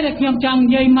ចឹងទេដែលខ្ញុំចង់និ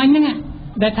យាយមិញហ្នឹង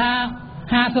ដែលថា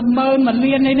500000 1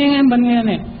លាននេះមិនងាយ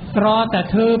ទេរត់តែ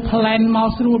ធ្វើ plan មក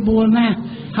ស្រួលបួលណា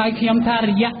ហើយខ្ញុំថារ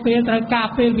យៈពេលត្រូវការ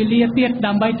ពេលវេលាទៀត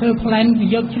ដើម្បីធ្វើ plan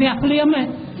យកឈ្នះភ្លាម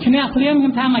ខ្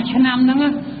ញុំថាមួយឆ្នាំហ្នឹង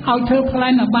ឲ្យធ្វើ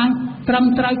plan ឲ្យបានត្រឹម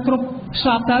ត្រូវគ្រប់ស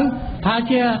ពទៅថា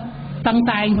ជាតឹង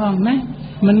តែងផងណា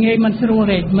មិនងាយមិនស្រួល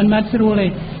ទេមិនមែនស្រួលទេ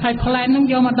ហើយ plan ហ្នឹង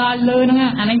យកមកដល់លើហ្នឹង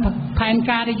អានេះផែន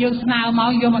ការដែលយើងស្នើម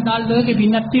កយកមកដល់លើគេពិ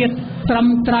និត្យទៀតត្រឹម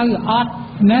ត្រូវអត់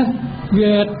ណា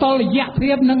វាតលយៈ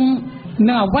ភាពនឹង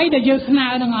អ្វីដែលយើងស្នើ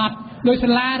នឹងអត់ដោយសា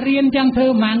លារៀនចឹងធ្វើ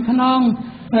ប្រហែលខ្នង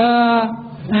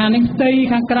អានេះផ្ទៃ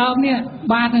ខាងក្រោមនេះ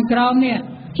បាតខាងក្រោមនេះ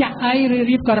ចាក់អីឬ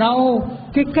រៀបការ៉ូ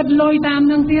គេគិតលុយតាម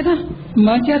នឹងទៀតណា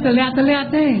មិនចេះទម្លាក់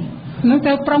ទេនឹង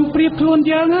ទៅប្រុងប្រៀបខ្លួន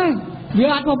យើងហើយវា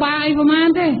អត់បបាអីប្រហែល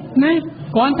ទេណា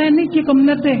គ្រាន់តែនេះជាគំ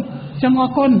និតទេសូមអរ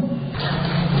គុណ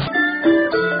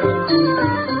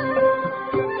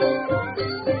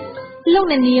លោក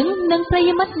អ្នកនាងនិងប្រិយ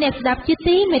មិត្តអ្នកស្ដាប់ជា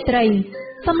ទីមេត្រី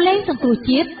សំឡេងសង្គ្រោះ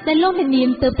ជាតិដែលលោកអ្នកនាង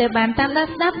ទើបតែបានតាមដាន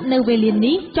ស្ដាប់នៅវេលា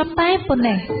នេះចប់តែប៉ុណ្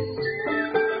ណេះ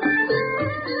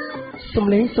សំ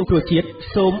ឡេងសង្គ្រោះជាតិ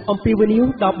សូមអំពាវនាវ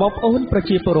ដល់បងប្អូនប្រ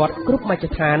ជាពលរដ្ឋគ្រប់មជ្ឈ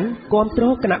ដ្ឋានគាំទ្រ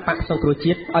គណៈបកសង្គ្រោះ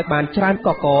ជាតិឲ្យបានច្រើនក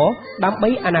កដើម្បី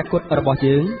អនាគតរបស់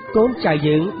យើងកូនចៅ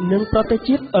យើងនិងប្រទេស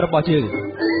ជាតិរបស់យើង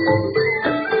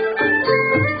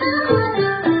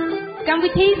កម្ម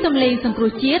វិធីសំឡេងសង្គ្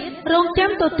រោះជាតិរង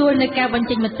ចាំទទួលនៅការបញ្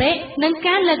ចេញមតិនិង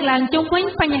ការលើកឡើងជុំវិញ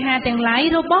បញ្ហាទាំងឡាយ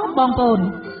របស់បងប្អូន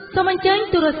សូមអញ្ជើញ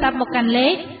ទូរស័ព្ទមកកាន់លេ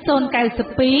ខ092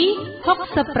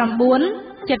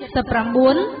 69 79 41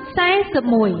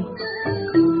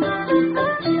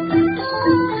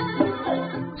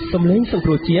សំឡេងសង្គ្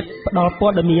រោះជាតិផ្ដល់ព័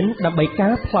ត៌មានដើម្បីកា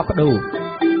រផ្លាស់ប្ដូរ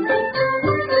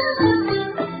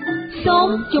សូម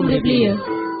ជម្រាបលា